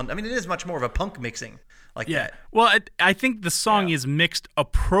this one, I mean, it is much more of a punk mixing. Like that. Well, I think the song is mixed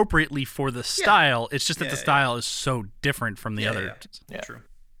appropriately for the style. It's just that the style is so different from the other. Yeah. True.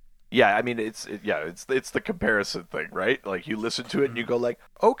 Yeah, I mean, it's the comparison thing, right? Like, you listen to it and you go like,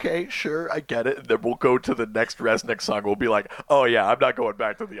 okay, sure, I get it. And then we'll go to the next Resnick song. We'll be like, oh yeah, I'm not going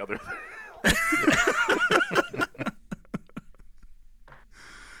back to the other thing.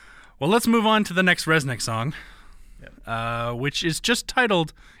 Well, let's move on to the next Resnick song, which is just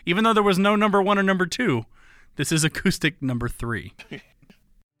titled, even though there was no number 1 or number 2, this is acoustic number 3.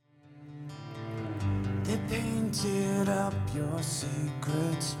 They painted up your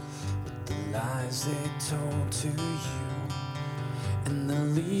secrets with the lies they told to you, and the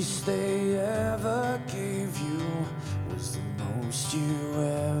least they ever gave you was the most you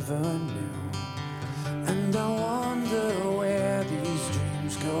ever knew. And I wonder where these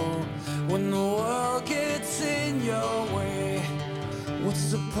dreams go when the world gets in your way.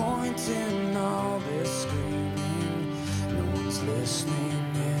 What's the point in all this screaming? No one's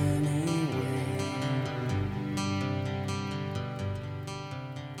listening anyway.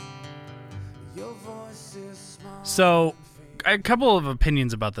 Your voice is small. So, a couple of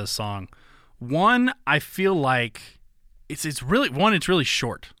opinions about this song. One, I feel like it's really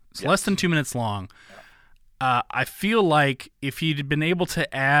short. It's less than 2 minutes long. I feel like if he'd been able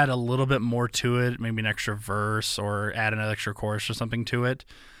to add a little bit more to it, maybe an extra verse or add an extra chorus or something to it,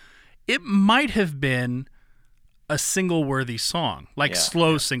 it might have been a single-worthy song, like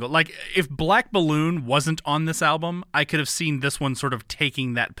slow single. Like if Black Balloon wasn't on this album, I could have seen this one sort of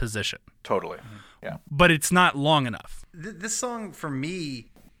taking that position. Totally. Yeah. But it's not long enough. This song for me,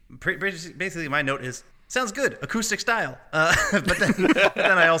 basically my note is sounds good, acoustic style. But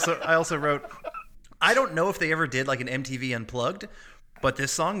then I also wrote, I don't know if they ever did like an MTV Unplugged, but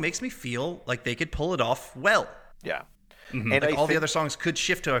this song makes me feel like they could pull it off well. Yeah. And like all the other songs could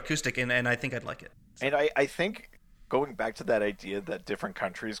shift to acoustic, and I think I'd like it. And I think going back to that idea that different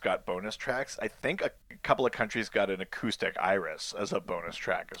countries got bonus tracks, I think a couple of countries got an acoustic Iris as a bonus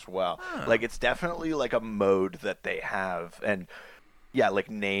track as well. Like, it's definitely like a mode that they have. And yeah, like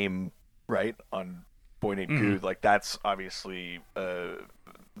Name, right, on Boy Named Goo, like that's obviously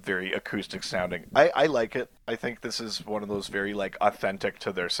very acoustic sounding. I like it. I think this is one of those very like authentic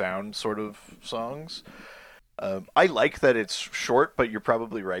to their sound sort of songs. I like that it's short, but you're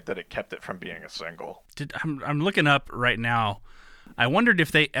probably right that it kept it from being a single. I'm looking up right now. I wondered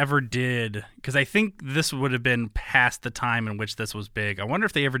if they ever did, because I think this would have been past the time in which this was big. I wonder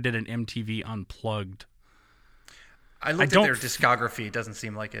if they ever did an MTV Unplugged. I looked at their discography. It doesn't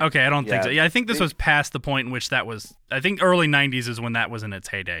seem like it. Okay, I don't think so. Yeah, I think this was past the point in which that was. I think early 90s is when that was in its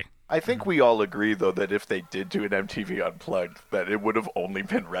heyday. I think we all agree, though, that if they did do an MTV Unplugged, that it would have only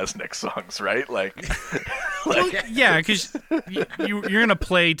been Resnick songs, right? Like, yeah, because you're gonna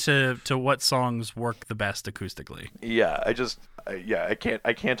play to what songs work the best acoustically. Yeah,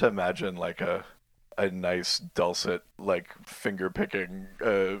 I can't imagine like a nice dulcet like finger picking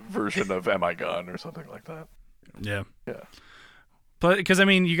version of "Am I Gone" or something like that. Yeah. Yeah. But because I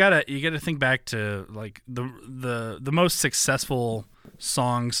mean, you gotta think back to like the most successful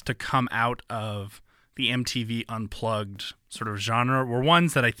songs to come out of the MTV Unplugged sort of genre were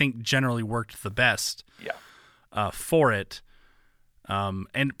ones that I think generally worked the best. Yeah. For it,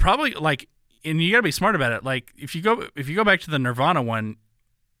 and probably like, and you gotta be smart about it. Like if you go back to the Nirvana one,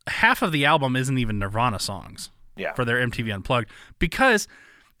 half of the album isn't even Nirvana songs. Yeah. For their MTV Unplugged, because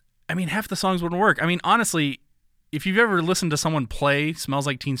I mean half the songs wouldn't work. I mean honestly, if you've ever listened to someone play "Smells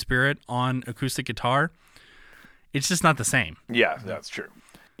Like Teen Spirit" on acoustic guitar, it's just not the same. Yeah, that's true.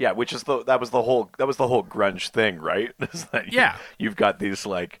 Yeah, which is that was the whole grunge thing, right? Is that you've got these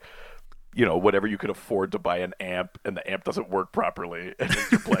like, you know, whatever you could afford to buy an amp, and the amp doesn't work properly, and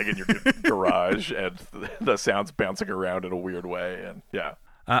you're playing in your garage, and the sound's bouncing around in a weird way, and yeah.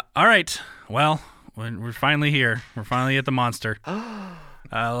 All right, well, we're finally here. We're finally at the monster.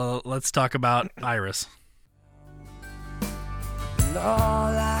 Let's talk about Iris. And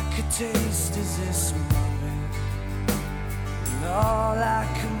all I could taste is this moment, and all I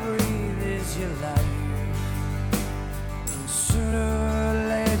can breathe is your life. And sooner or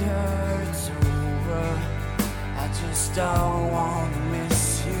later it's over. I just don't want to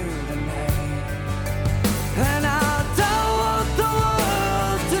miss you tonight. And I don't want the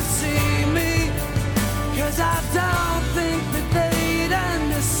world to see me, 'cause I don't think that they'd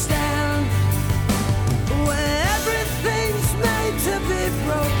understand when everything's made to be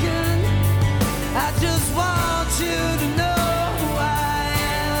broken. I just want you to know who I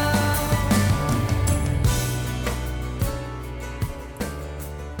am.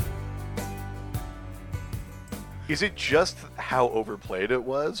 Is it just how overplayed it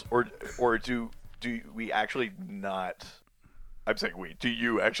was, or do we actually not? I'm saying we. Do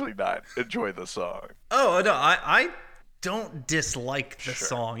you actually not enjoy the song? Oh no, I don't dislike the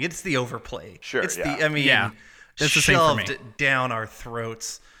song. It's the overplay. Sure, it's yeah. the That's the same for me. shoved down our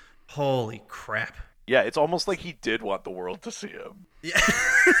throats. Holy crap. Yeah, it's almost like he did want the world to see him.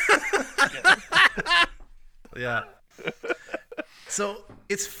 Yeah. So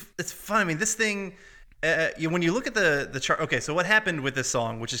it's fun. I mean, this thing. When you look at the chart. Okay, so what happened with this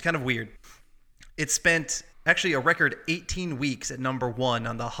song, which is kind of weird. It spent actually a record 18 weeks at number 1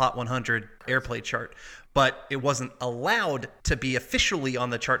 on the Hot 100 airplay chart, but it wasn't allowed to be officially on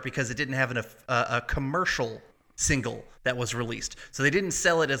the chart because it didn't have a commercial single that was released. So they didn't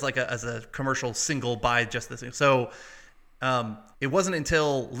sell it as like as a commercial single by just this thing. So it wasn't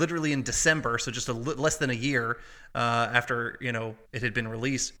until literally in December, so just less than a year after it had been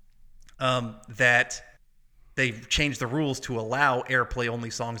released, that they changed the rules to allow airplay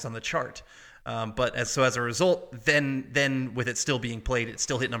only songs on the chart. But as a result, then with it still being played, it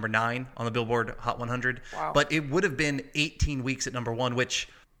still hit number 9 on the Billboard Hot 100. Wow. But it would have been 18 weeks at number 1, which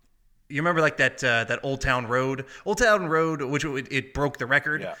you remember like that Old Town Road, which it broke the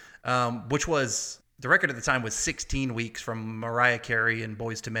record, which was the record at the time was 16 weeks from Mariah Carey and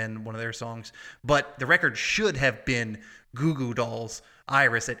Boyz II Men, one of their songs. But the record should have been Goo Goo Dolls'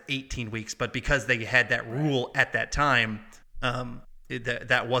 Iris at 18 weeks, but because they had that rule at that time,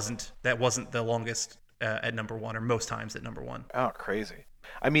 that wasn't the longest at number 1, or most times at number 1. Oh, crazy.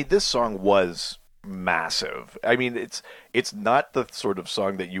 I mean, this song was massive. I mean, it's not the sort of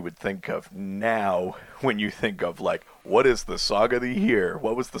song that you would think of now when you think of like, what is the song of the year?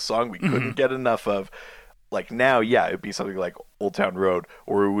 What was the song we couldn't get enough of? Like now, yeah, it'd be something like Old Town Road,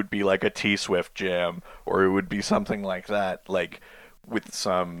 or it would be like a T-Swift jam, or it would be something like that, like with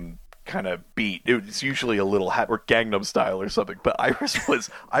some kind of beat. It's usually a little or Gangnam Style or something. But Iris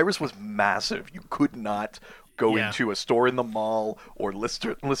was massive. You could not go Yeah. into a store in the mall or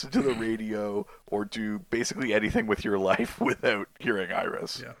listen to the radio or do basically anything with your life without hearing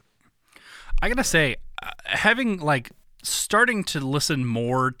Iris. Yeah. I gotta say, having like starting to listen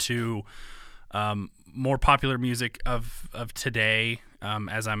more to more popular music of today,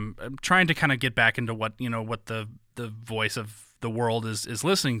 as I'm trying to kind of get back into what the voice of the world is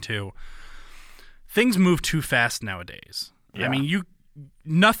listening to. Things move too fast nowadays. Yeah. I mean,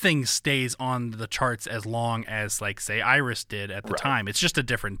 nothing stays on the charts as long as, like, say, Iris did at the time. It's just a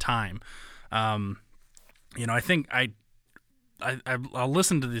different time. I think I'll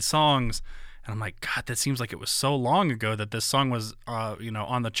listen to these songs and I'm like, God, that seems like it was so long ago that this song was,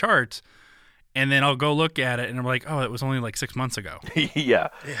 on the charts. And then I'll go look at it and I'm like, oh, it was only like 6 months ago. Yeah.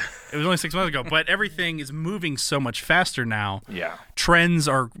 It was only 6 months ago. But everything is moving so much faster now. Yeah. Trends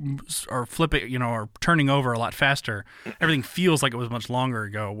are flipping, are turning over a lot faster. Everything feels like it was much longer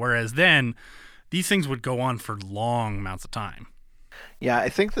ago. Whereas then, these things would go on for long amounts of time. Yeah, I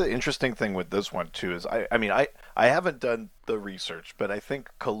think the interesting thing with this one too is I haven't done the research, but I think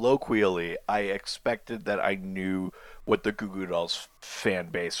colloquially I expected that I knew what the Goo Goo Dolls fan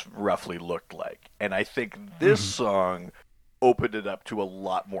base roughly looked like. And I think this song opened it up to a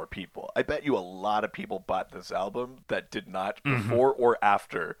lot more people. I bet you a lot of people bought this album that did not before or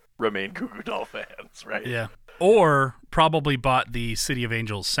after remain Goo Goo Doll fans, right? Yeah. Or probably bought the City of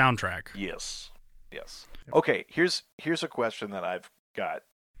Angels soundtrack. Yes. Okay, here's a question that I've got.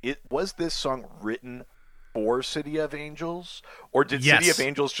 Was this song written for City of Angels? Or did Yes. City of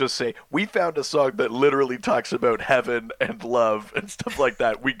Angels just say, we found a song that literally talks about heaven and love and stuff like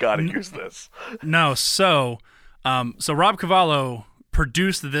that. We gotta use this. No, so Rob Cavallo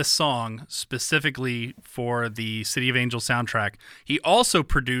produced this song specifically for the City of Angels soundtrack. He also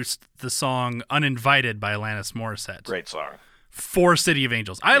produced the song Uninvited by Alanis Morissette Great song. for City of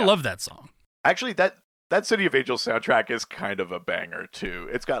Angels. I love that song. Actually, that City of Angels soundtrack is kind of a banger, too.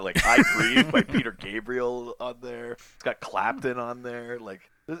 It's got, like, I Breathe by Peter Gabriel on there. It's got Clapton on there. Like,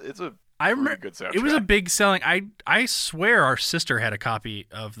 it's a pretty good soundtrack. It was a big selling. I swear our sister had a copy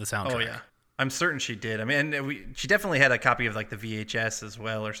of the soundtrack. Oh yeah, I'm certain she did. I mean, and she definitely had a copy of like the VHS as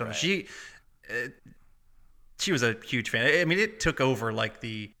well or something. Right. She was a huge fan. I mean, it took over like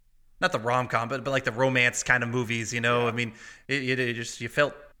not the rom-com, but like the romance kind of movies. Yeah. I mean, it just you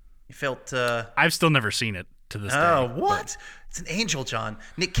felt. I've still never seen it to this Oh, day. what? It's an angel, John.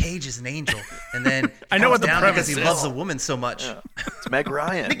 Nick Cage is an angel, and then I know what the down premise because he is. loves a woman so much. Yeah. It's Meg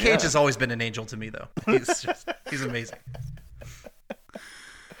Ryan. Nick Cage has always been an angel to me, though. He's amazing.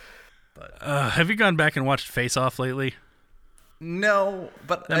 Have you gone back and watched Face Off lately? No,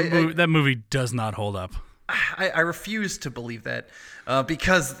 but That movie does not hold up. I refuse to believe that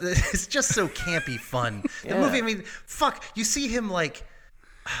because it's just so campy fun. The movie, I mean, fuck. You see him like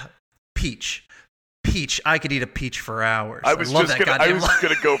Peach. I could eat a peach for hours. I was love just that gonna goddamn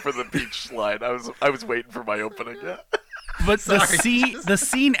line. go for the peach slide. I was waiting for my opening. Yeah. But Sorry. the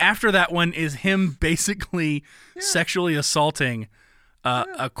scene after that one is him basically sexually assaulting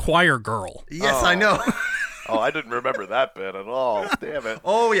a choir girl. Yes, I know. Oh, I didn't remember that bit at all. Damn it.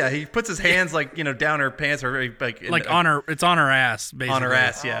 Oh yeah, he puts his hands like down her pants or like On her, it's on her ass, basically. on her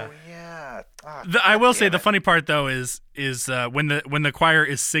ass. Yeah. Oh, yeah. Ah, I will say damn the it. funny part though is when the choir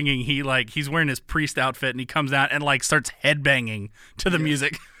is singing, he's wearing his priest outfit and he comes out and like starts headbanging to the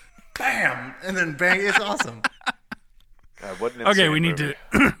music. Bam, and then bang. It's awesome. God, what an Okay, insane we need movie.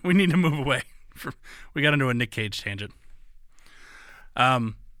 to we need to move away. We got into a Nick Cage tangent.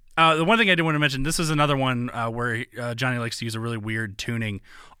 The one thing I did want to mention, this is another one where Johnny likes to use a really weird tuning.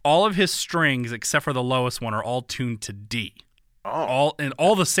 All of his strings, except for the lowest one, are all tuned to D. Oh.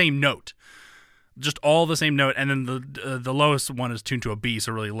 All the same note. Just all the same note, and then the lowest one is tuned to a B,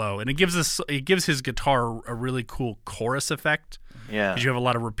 so really low. And it gives his guitar a really cool chorus effect. Yeah. Because you have a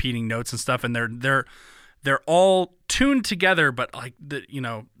lot of repeating notes and stuff, and they're all tuned together, but like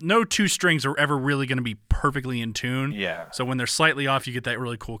no two strings are ever really going to be perfectly in tune. Yeah. So when they're slightly off, you get that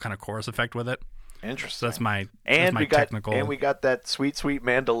really cool kind of chorus effect with it. Interesting. So that's my and we got technical. and we got that sweet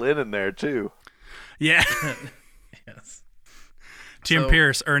mandolin in there too. Yeah. Yes. Tim So-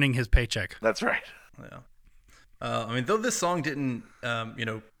 Pierce earning his paycheck. That's right. Yeah. I mean, though this song didn't,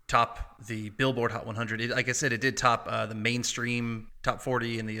 top the Billboard Hot 100, like I said, it did top the mainstream top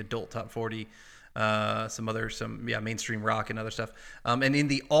 40 and the adult top 40. Mainstream rock and other stuff. And in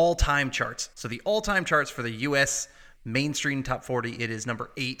the all-time charts, so the all-time charts for the U.S. mainstream top 40, it is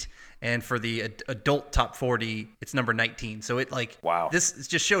number 8, and for the adult top 40, it's number 19. So it Wow. This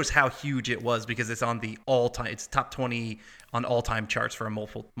just shows how huge it was because it's on the all-time, it's top 20 on all-time charts for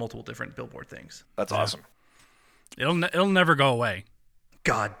multiple different Billboard things. That's awesome. It'll never go away.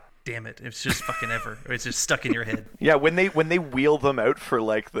 God damn it. It's just fucking ever. It's just stuck in your head. Yeah, when they wheel them out for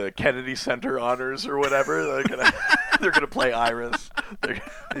like the Kennedy Center honors or whatever, they're gonna play Iris.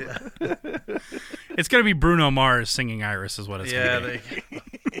 It's gonna be Bruno Mars singing Iris, is what it's gonna be.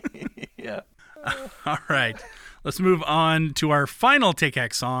 Yeah. All right, let's move on to our final Take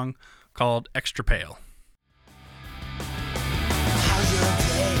Axe song called "Extra Pale." How's your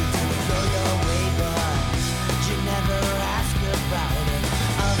day? Did it go your way, but you never ask about it.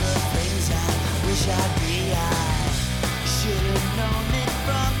 Other things I wish I'd be. I should have known it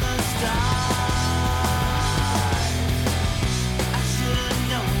from the start. I should have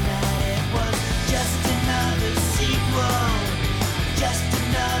known that it was just another sequel, just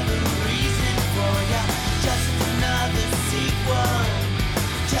another reason for ya, just another sequel,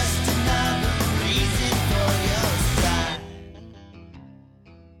 just another reason for your style.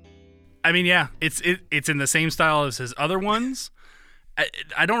 I mean, yeah, it's in the same style as his other ones.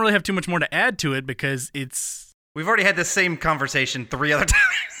 I don't really have too much more to add to it because it's. We've already had this same conversation 3 other times.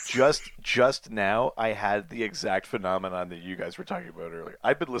 Just now, I had the exact phenomenon that you guys were talking about earlier.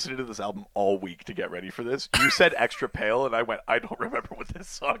 I've been listening to this album all week to get ready for this. You said Extra Pale, and I went, I don't remember what this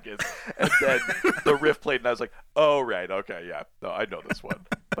song is. And then the riff played, and I was like, oh, right, okay, yeah. No, I know this one.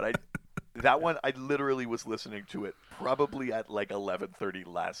 But that one, I literally was listening to it probably at like 11:30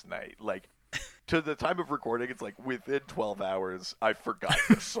 last night. Like, to the time of recording, it's like within 12 hours, I forgot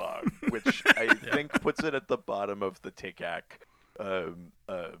this song, which I think puts it at the bottom of the Take Axe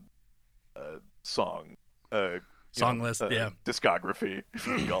song List, yeah. Discography, if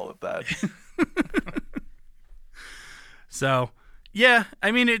you can call it that. So, yeah,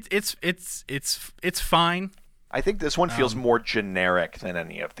 I mean it's fine. I think this one feels more generic than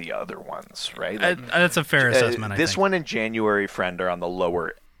any of the other ones, right? Like, That's a fair assessment. I this think. one and January Friend are on the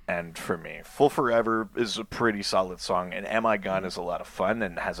lower end for me. Full Forever is a pretty solid song, and Am I Gone is a lot of fun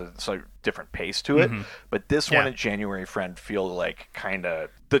and has a sort of different pace to it. But this one and January Friend feel like kind of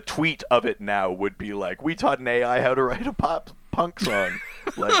the tweet of it now would be like, we taught an AI how to write a pop punk song.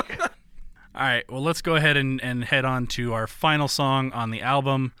 Like, All right, well, let's go ahead and head on to our final song on the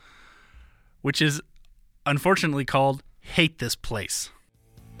album, which is unfortunately called Hate This Place.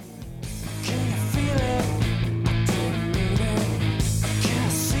 Can you feel it? I didn't mean it. Can I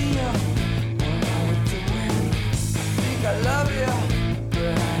see you? What are we doing? Think I love you,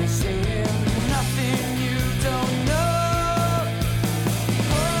 but I ain't saying nothing you don't know.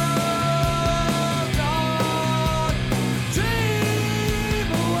 Hold on, dream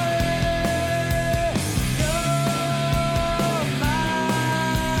away. You're my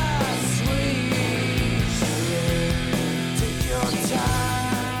sweet charade. Take your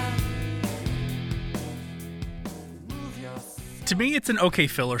time. Move your To me, it's an okay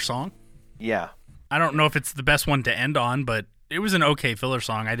filler song. yeah. I don't know if it's the best one to end on, but it was an okay filler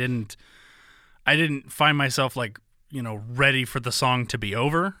song. I didn't find myself like, ready for the song to be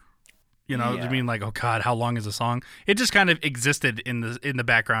over. I mean, like, oh God, how long is the song? It just kind of existed in the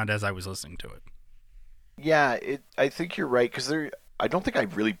background as I was listening to it. Yeah, I think you're right, because I don't think I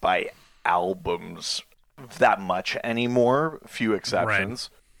really buy albums that much anymore. Few exceptions.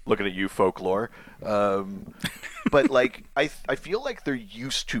 Looking at you, Folklore. But like, I feel like there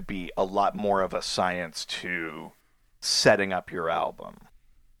used to be a lot more of a science to setting up your album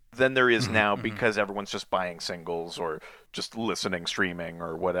than there is now, because everyone's just buying singles or just listening, streaming,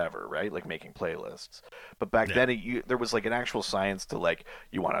 or whatever, right? Like making playlists. But back then, there was like an actual science to like,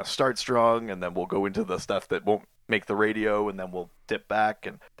 you want to start strong, and then we'll go into the stuff that won't make the radio, and then we'll dip back.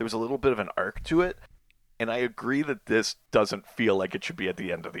 And there was a little bit of an arc to it. And I agree that this doesn't feel like it should be at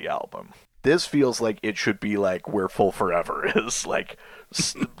the end of the album. This feels like it should be like where Full Forever is, like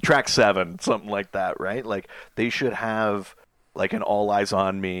track 7, something like that, right? Like they should have like an All Eyes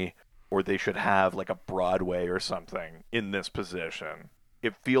on Me, or they should have like a Broadway or something in this position.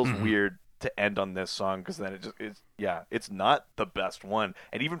 It feels weird to end on this song, because then it's not the best one.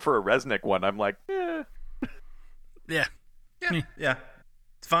 And even for a Resnick one, I'm like, eh. Yeah. Yeah.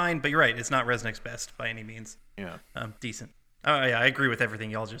 It's fine, but you're right. It's not Resnick's best by any means. Yeah. Decent. Oh, yeah, I agree with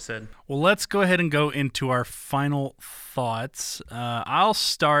everything y'all just said. Well, let's go ahead and go into our final thoughts. I'll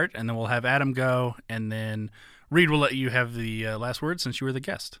start, and then we'll have Adam go, and then Reed will let you have the last word since you were the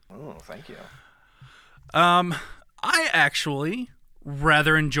guest. Oh, thank you. I actually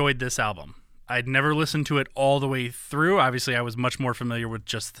rather enjoyed this album. I'd never listened to it all the way through. Obviously, I was much more familiar with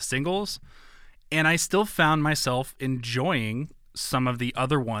just the singles, and I still found myself enjoying some of the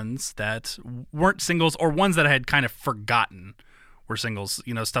other ones that weren't singles, or ones that I had kind of forgotten were singles.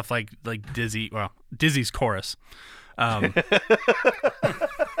 Stuff like Dizzy's chorus.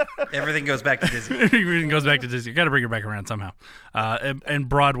 Everything goes back to Disney. Everything goes back to Disney. You got to bring her back around somehow. And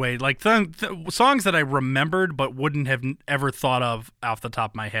Broadway, like songs that I remembered but wouldn't have ever thought of off the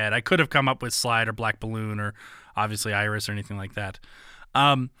top of my head. I could have come up with Slide or Black Balloon or obviously Iris or anything like that.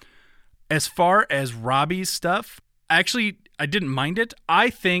 As far as Robbie's stuff, actually, I didn't mind it. I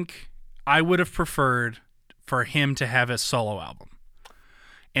think I would have preferred for him to have a solo album.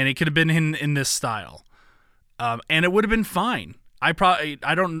 And it could have been in this style. And it would have been fine. I probably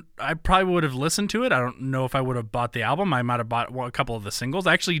would have listened to it. I don't know if I would have bought the album. I might have bought a couple of the singles.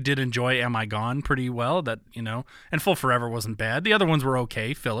 I actually did enjoy Am I Gone pretty well. And Full Forever wasn't bad. The other ones were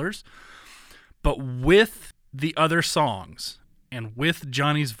okay, fillers. But with the other songs and with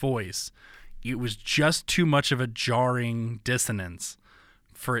Johnny's voice, it was just too much of a jarring dissonance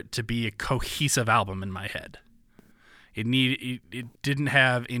for it to be a cohesive album in my head. It didn't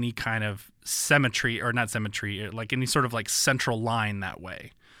have any kind of symmetry, or not symmetry, like any sort of like central line that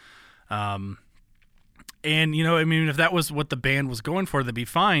way. And if that was what the band was going for, that'd be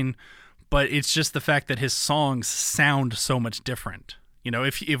fine. But it's just the fact that his songs sound so much different.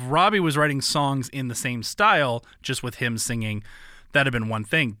 If Robbie was writing songs in the same style, just with him singing, that'd have been one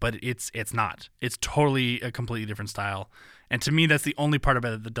thing. But it's not. It's totally a completely different style. And to me, that's the only part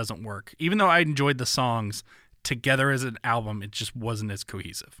about it that doesn't work. Even though I enjoyed the songs together as an album, it just wasn't as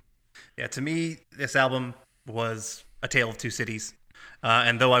cohesive. Yeah, to me, this album was a tale of two cities.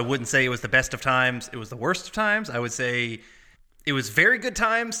 And though I wouldn't say it was the best of times, it was the worst of times, I would say it was very good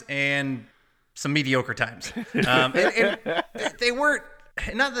times and some mediocre times. And they weren't,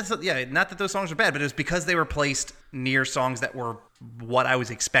 not that those songs were bad, but it was because they were placed near songs that were what I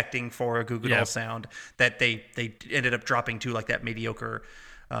was expecting for a Goo Goo Dolls sound, that they ended up dropping to like that mediocre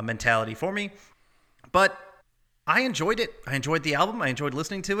mentality for me. But I enjoyed it. I enjoyed the album. I enjoyed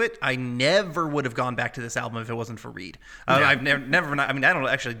listening to it. I never would have gone back to this album if it wasn't for Reed. I've never. I mean, I don't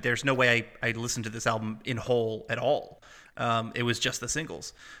actually. There's no way I listened to this album in whole at all. It was just the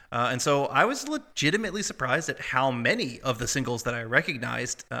singles, and so I was legitimately surprised at how many of the singles that I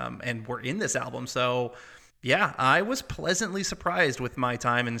recognized and were in this album. So, yeah, I was pleasantly surprised with my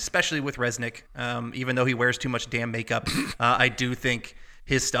time, and especially with Resnick. Even though he wears too much damn makeup, I do think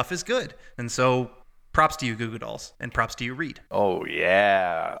his stuff is good, and so. Props to you, Goo Goo Dolls, and props to you, Reed. Oh,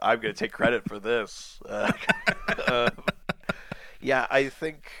 yeah. I'm going to take credit for this. Yeah, I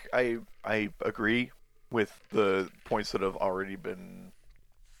think I agree with the points that have already been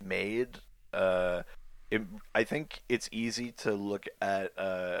made. I think it's easy to look at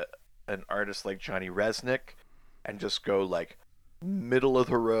an artist like Johnny Resnick and just go, like, middle of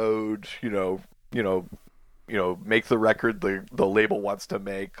the road, make the record the label wants to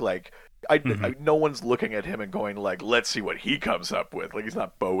make, like... no one's looking at him and going like, let's see what he comes up with. Like, he's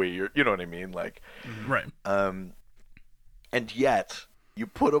not Bowie, or you know what I mean? Like, right. And yet you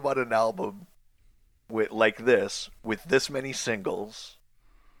put him on an album with this many singles,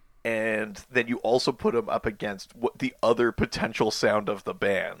 and then you also put him up against the other potential sound of the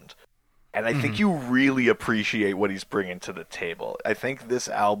band. And I think you really appreciate what he's bringing to the table. I think this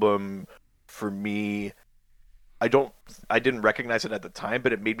album, for me, I didn't recognize it at the time,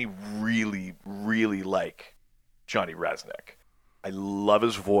 but it made me really, really like Johnny Resnick. I love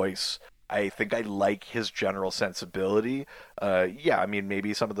his voice. I think I like his general sensibility. I mean,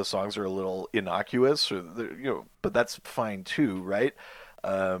 maybe some of the songs are a little innocuous, but that's fine too, right?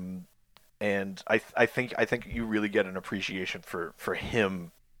 And I think you really get an appreciation for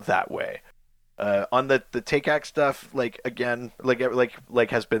him that way. On the Take Act stuff, like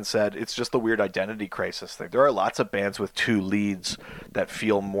has been said, it's just the weird identity crisis thing. There are lots of bands with two leads that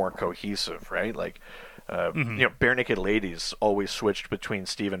feel more cohesive, right? Like, Bare Naked Ladies always switched between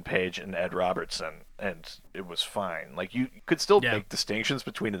Stephen Page and Ed Robertson, and it was fine. Like, you could still make distinctions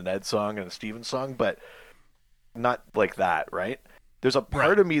between an Ed song and a Stephen song, but not like that, right? There's a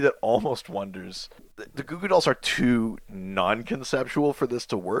part of me that almost wonders, the Goo Goo Dolls are too non-conceptual for this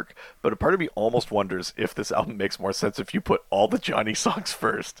to work, but a part of me almost wonders if this album makes more sense if you put all the Johnny songs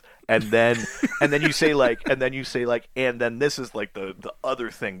first, and then you say and then this is like the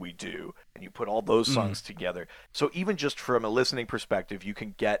other thing we do, and you put all those songs together. So even just from a listening perspective, you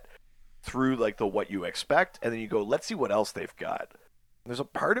can get through like the what you expect, and then you go, let's see what else they've got. And there's a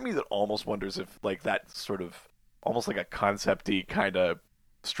part of me that almost wonders if like that sort of almost like a concept-y kind of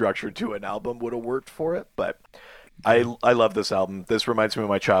structure to an album would have worked for it, but I love this album. This reminds me of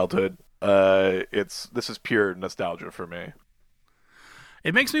my childhood. This is pure nostalgia for me.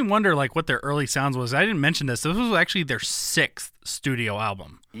 It makes me wonder like what their early sounds was. I didn't mention this. This was actually their 6th studio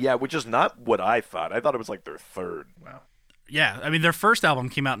album. Yeah, which is not what I thought. I thought it was like their 3rd. Wow. Yeah, I mean their first album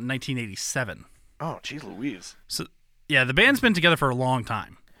came out in 1987. Oh, geez Louise. So yeah, the band's been together for a long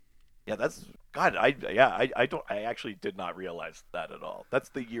time. Yeah, that's God. I actually did not realize that at all. That's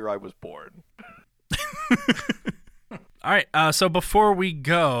the year I was born. All right. So before we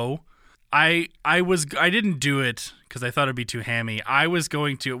go, I didn't do it because I thought it'd be too hammy. I was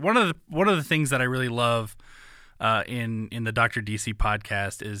going to one of the things that I really love in the Dr. DC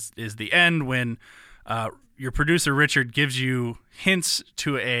podcast is the end when your producer Richard gives you hints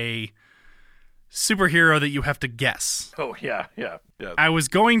to a superhero that you have to guess. Oh yeah. I was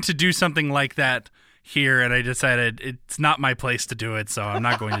going to do something like that here, and I decided it's not my place to do it, so I'm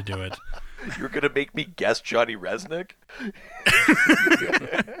not going to do it. You're gonna make me guess Johnny Resnick?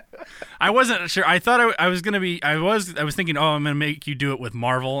 I wasn't sure. I thought I was gonna be. I was thinking, oh, I'm gonna make you do it with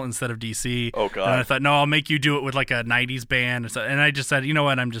Marvel instead of DC. Oh God! And I thought, no, I'll make you do it with like a '90s band. And I just said, you know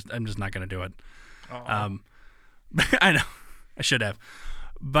what? I'm just not gonna do it. I know, I should have,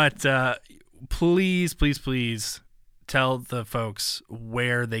 but please tell the folks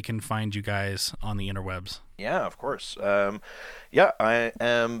where they can find you guys on the interwebs. Yeah, of course. I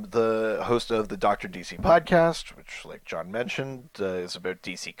am the host of the Dr. DC podcast, which, like John mentioned, is about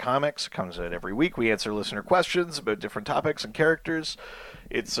DC Comics. It comes out every week. We answer listener questions about different topics and characters.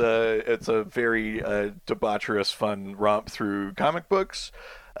 It's a very debaucherous, fun romp through comic books.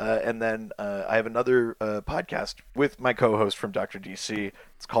 And then I have another podcast with my co-host from Dr. DC.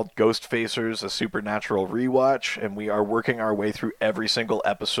 It's called Ghost Facers, a Supernatural Rewatch, and we are working our way through every single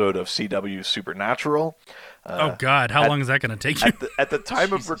episode of CW Supernatural. Oh, God. How long is that going to take you? At the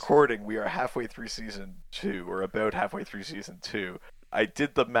time of recording, we are halfway through Season 2, or about halfway through Season 2. I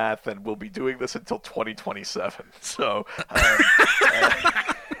did the math, and we'll be doing this until 2027. So,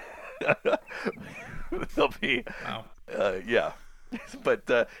 there'll be... Wow. Yeah.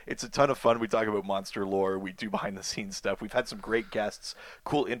 But it's a ton of fun. We talk about monster lore. We do behind-the-scenes stuff. We've had some great guests,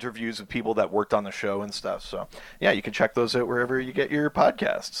 cool interviews with people that worked on the show and stuff. So, yeah, you can check those out wherever you get your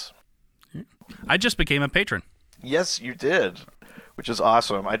podcasts. I just became a patron. Yes, you did, which is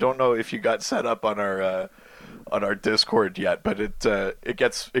awesome. I don't know if you got set up on our Discord yet, but it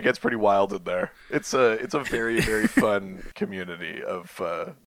gets pretty wild in there. It's a very, very fun community of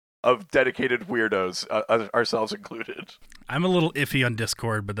dedicated weirdos, ourselves included. I'm a little iffy on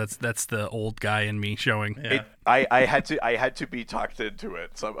Discord, but that's the old guy in me showing. Yeah. I had to be talked into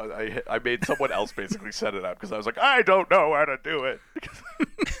it. So I made someone else basically set it up because I was like, I don't know how to do it.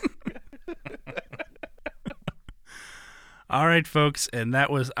 All right, folks, and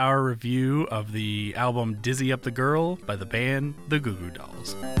that was our review of the album Dizzy Up the Girl by the band The Goo Goo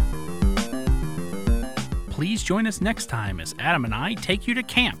Dolls. Please join us next time as Adam and I take you to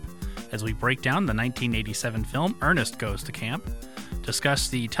camp as we break down the 1987 film Ernest Goes to Camp, discuss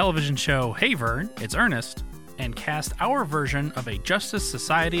the television show Hey Vern, It's Ernest, and cast our version of a Justice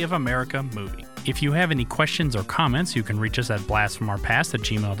Society of America movie. If you have any questions or comments, you can reach us at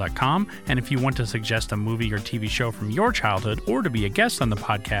blastfromourpast@gmail.com, and if you want to suggest a movie or TV show from your childhood or to be a guest on the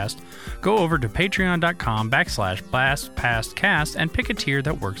podcast, go over to patreon.com/blastpastcast and pick a tier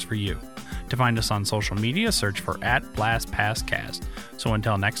that works for you. To find us on social media, search for @BlastPastCast. So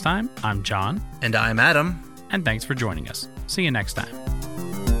until next time, I'm John. And I'm Adam. And thanks for joining us. See you next time.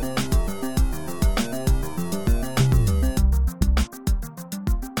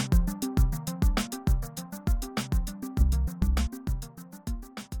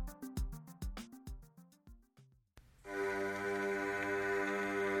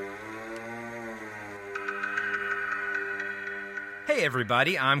 Hey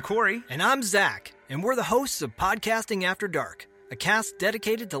everybody, I'm Corey. And I'm Zach, and we're the hosts of Podcasting After Dark, a cast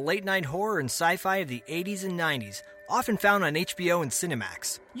dedicated to late-night horror and sci-fi of the 80s and 90s, often found on HBO and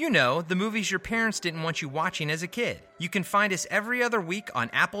Cinemax. You know, the movies your parents didn't want you watching as a kid. You can find us every other week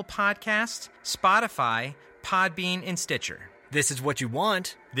on Apple Podcasts, Spotify, Podbean, and Stitcher. This is what you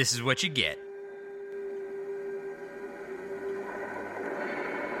want. This is what you get.